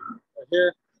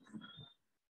here.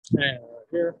 And right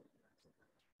here.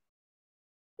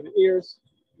 For the ears,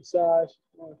 massage.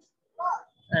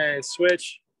 And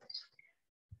switch.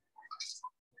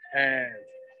 And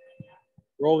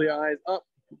roll the eyes up,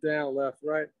 down, left,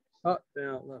 right, up,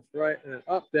 down, left, right, and then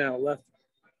up, down, left,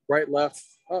 right, left,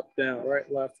 up, down,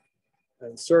 right, left.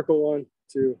 And circle 1,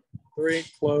 2, 3,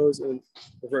 close and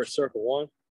reverse circle 1,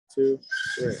 2,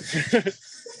 3.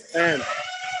 And that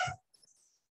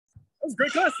was a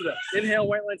great class today. Inhale,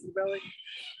 white line to the belly.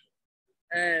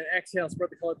 And exhale,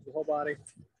 spread the color to the whole body.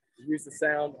 Use the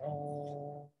sound.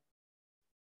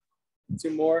 2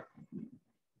 more.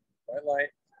 White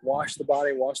light. Wash the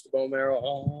body, wash the bone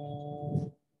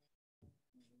marrow.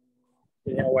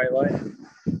 Inhale, white light.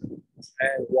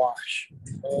 And wash.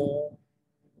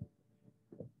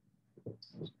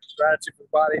 Gratitude for the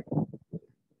body,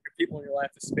 your people in your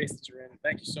life, the space that you're in.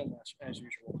 Thank you so much, as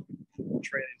usual, for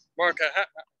training. Mark,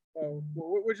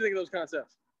 what did you think of those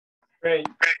concepts? Great,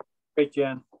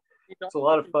 Jen. It's a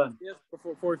lot of fun.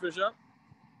 Before we finish up?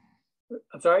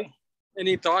 I'm sorry?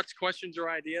 Any thoughts, questions, or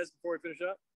ideas before we finish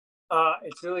up?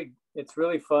 It's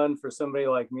really fun for somebody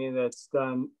like me that's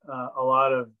done a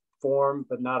lot of form,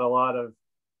 but not a lot of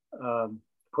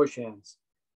push-ins.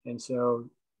 And so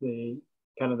the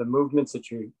kind of the movements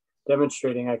that you're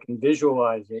demonstrating, I can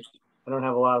visualize it. I don't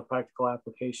have a lot of practical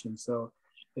application. So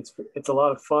it's a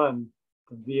lot of fun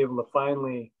to be able to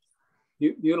finally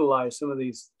utilize some of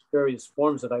these various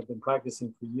forms that I've been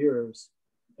practicing for years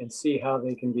and see how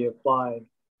they can be applied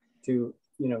to,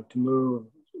 to move,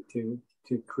 to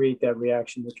create that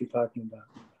reaction that you're talking about.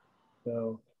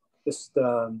 So just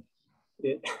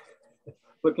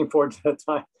looking forward to that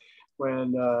time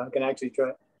when I can actually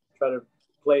try to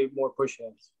play more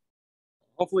push-ins.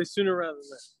 Hopefully sooner rather than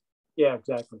later. Yeah,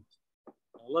 exactly.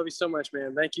 I love you so much,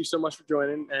 man. Thank you so much for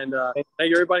joining. And thank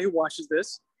you everybody who watches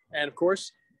this. And of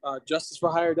course,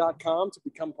 justiceforhire.com to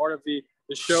become part of the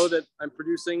show that I'm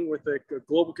producing with a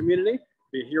global community,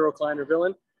 be a hero, client, or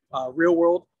villain. Real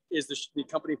World is the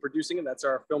company producing it. That's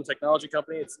our film technology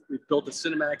company. We've built a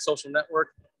cinematic social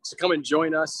network. So come and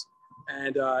join us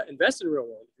and invest in Real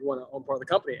World if you want to own part of the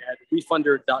company at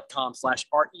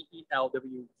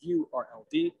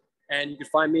wefunder.com/REELWURLD. And you can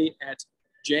find me at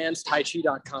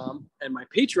janstaichi.com. And my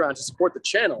Patreon to support the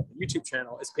channel, the YouTube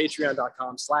channel, is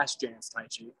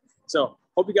patreon.com/janstaichi. So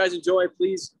hope you guys enjoy.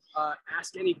 Please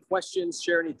ask any questions,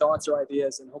 share any thoughts or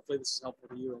ideas, and hopefully this is helpful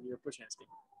to you and your push hand scheme.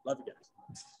 Love you guys.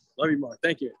 Love you, Mark.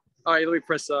 Thank you. All right, let me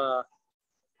press, let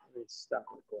me stop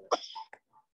recording.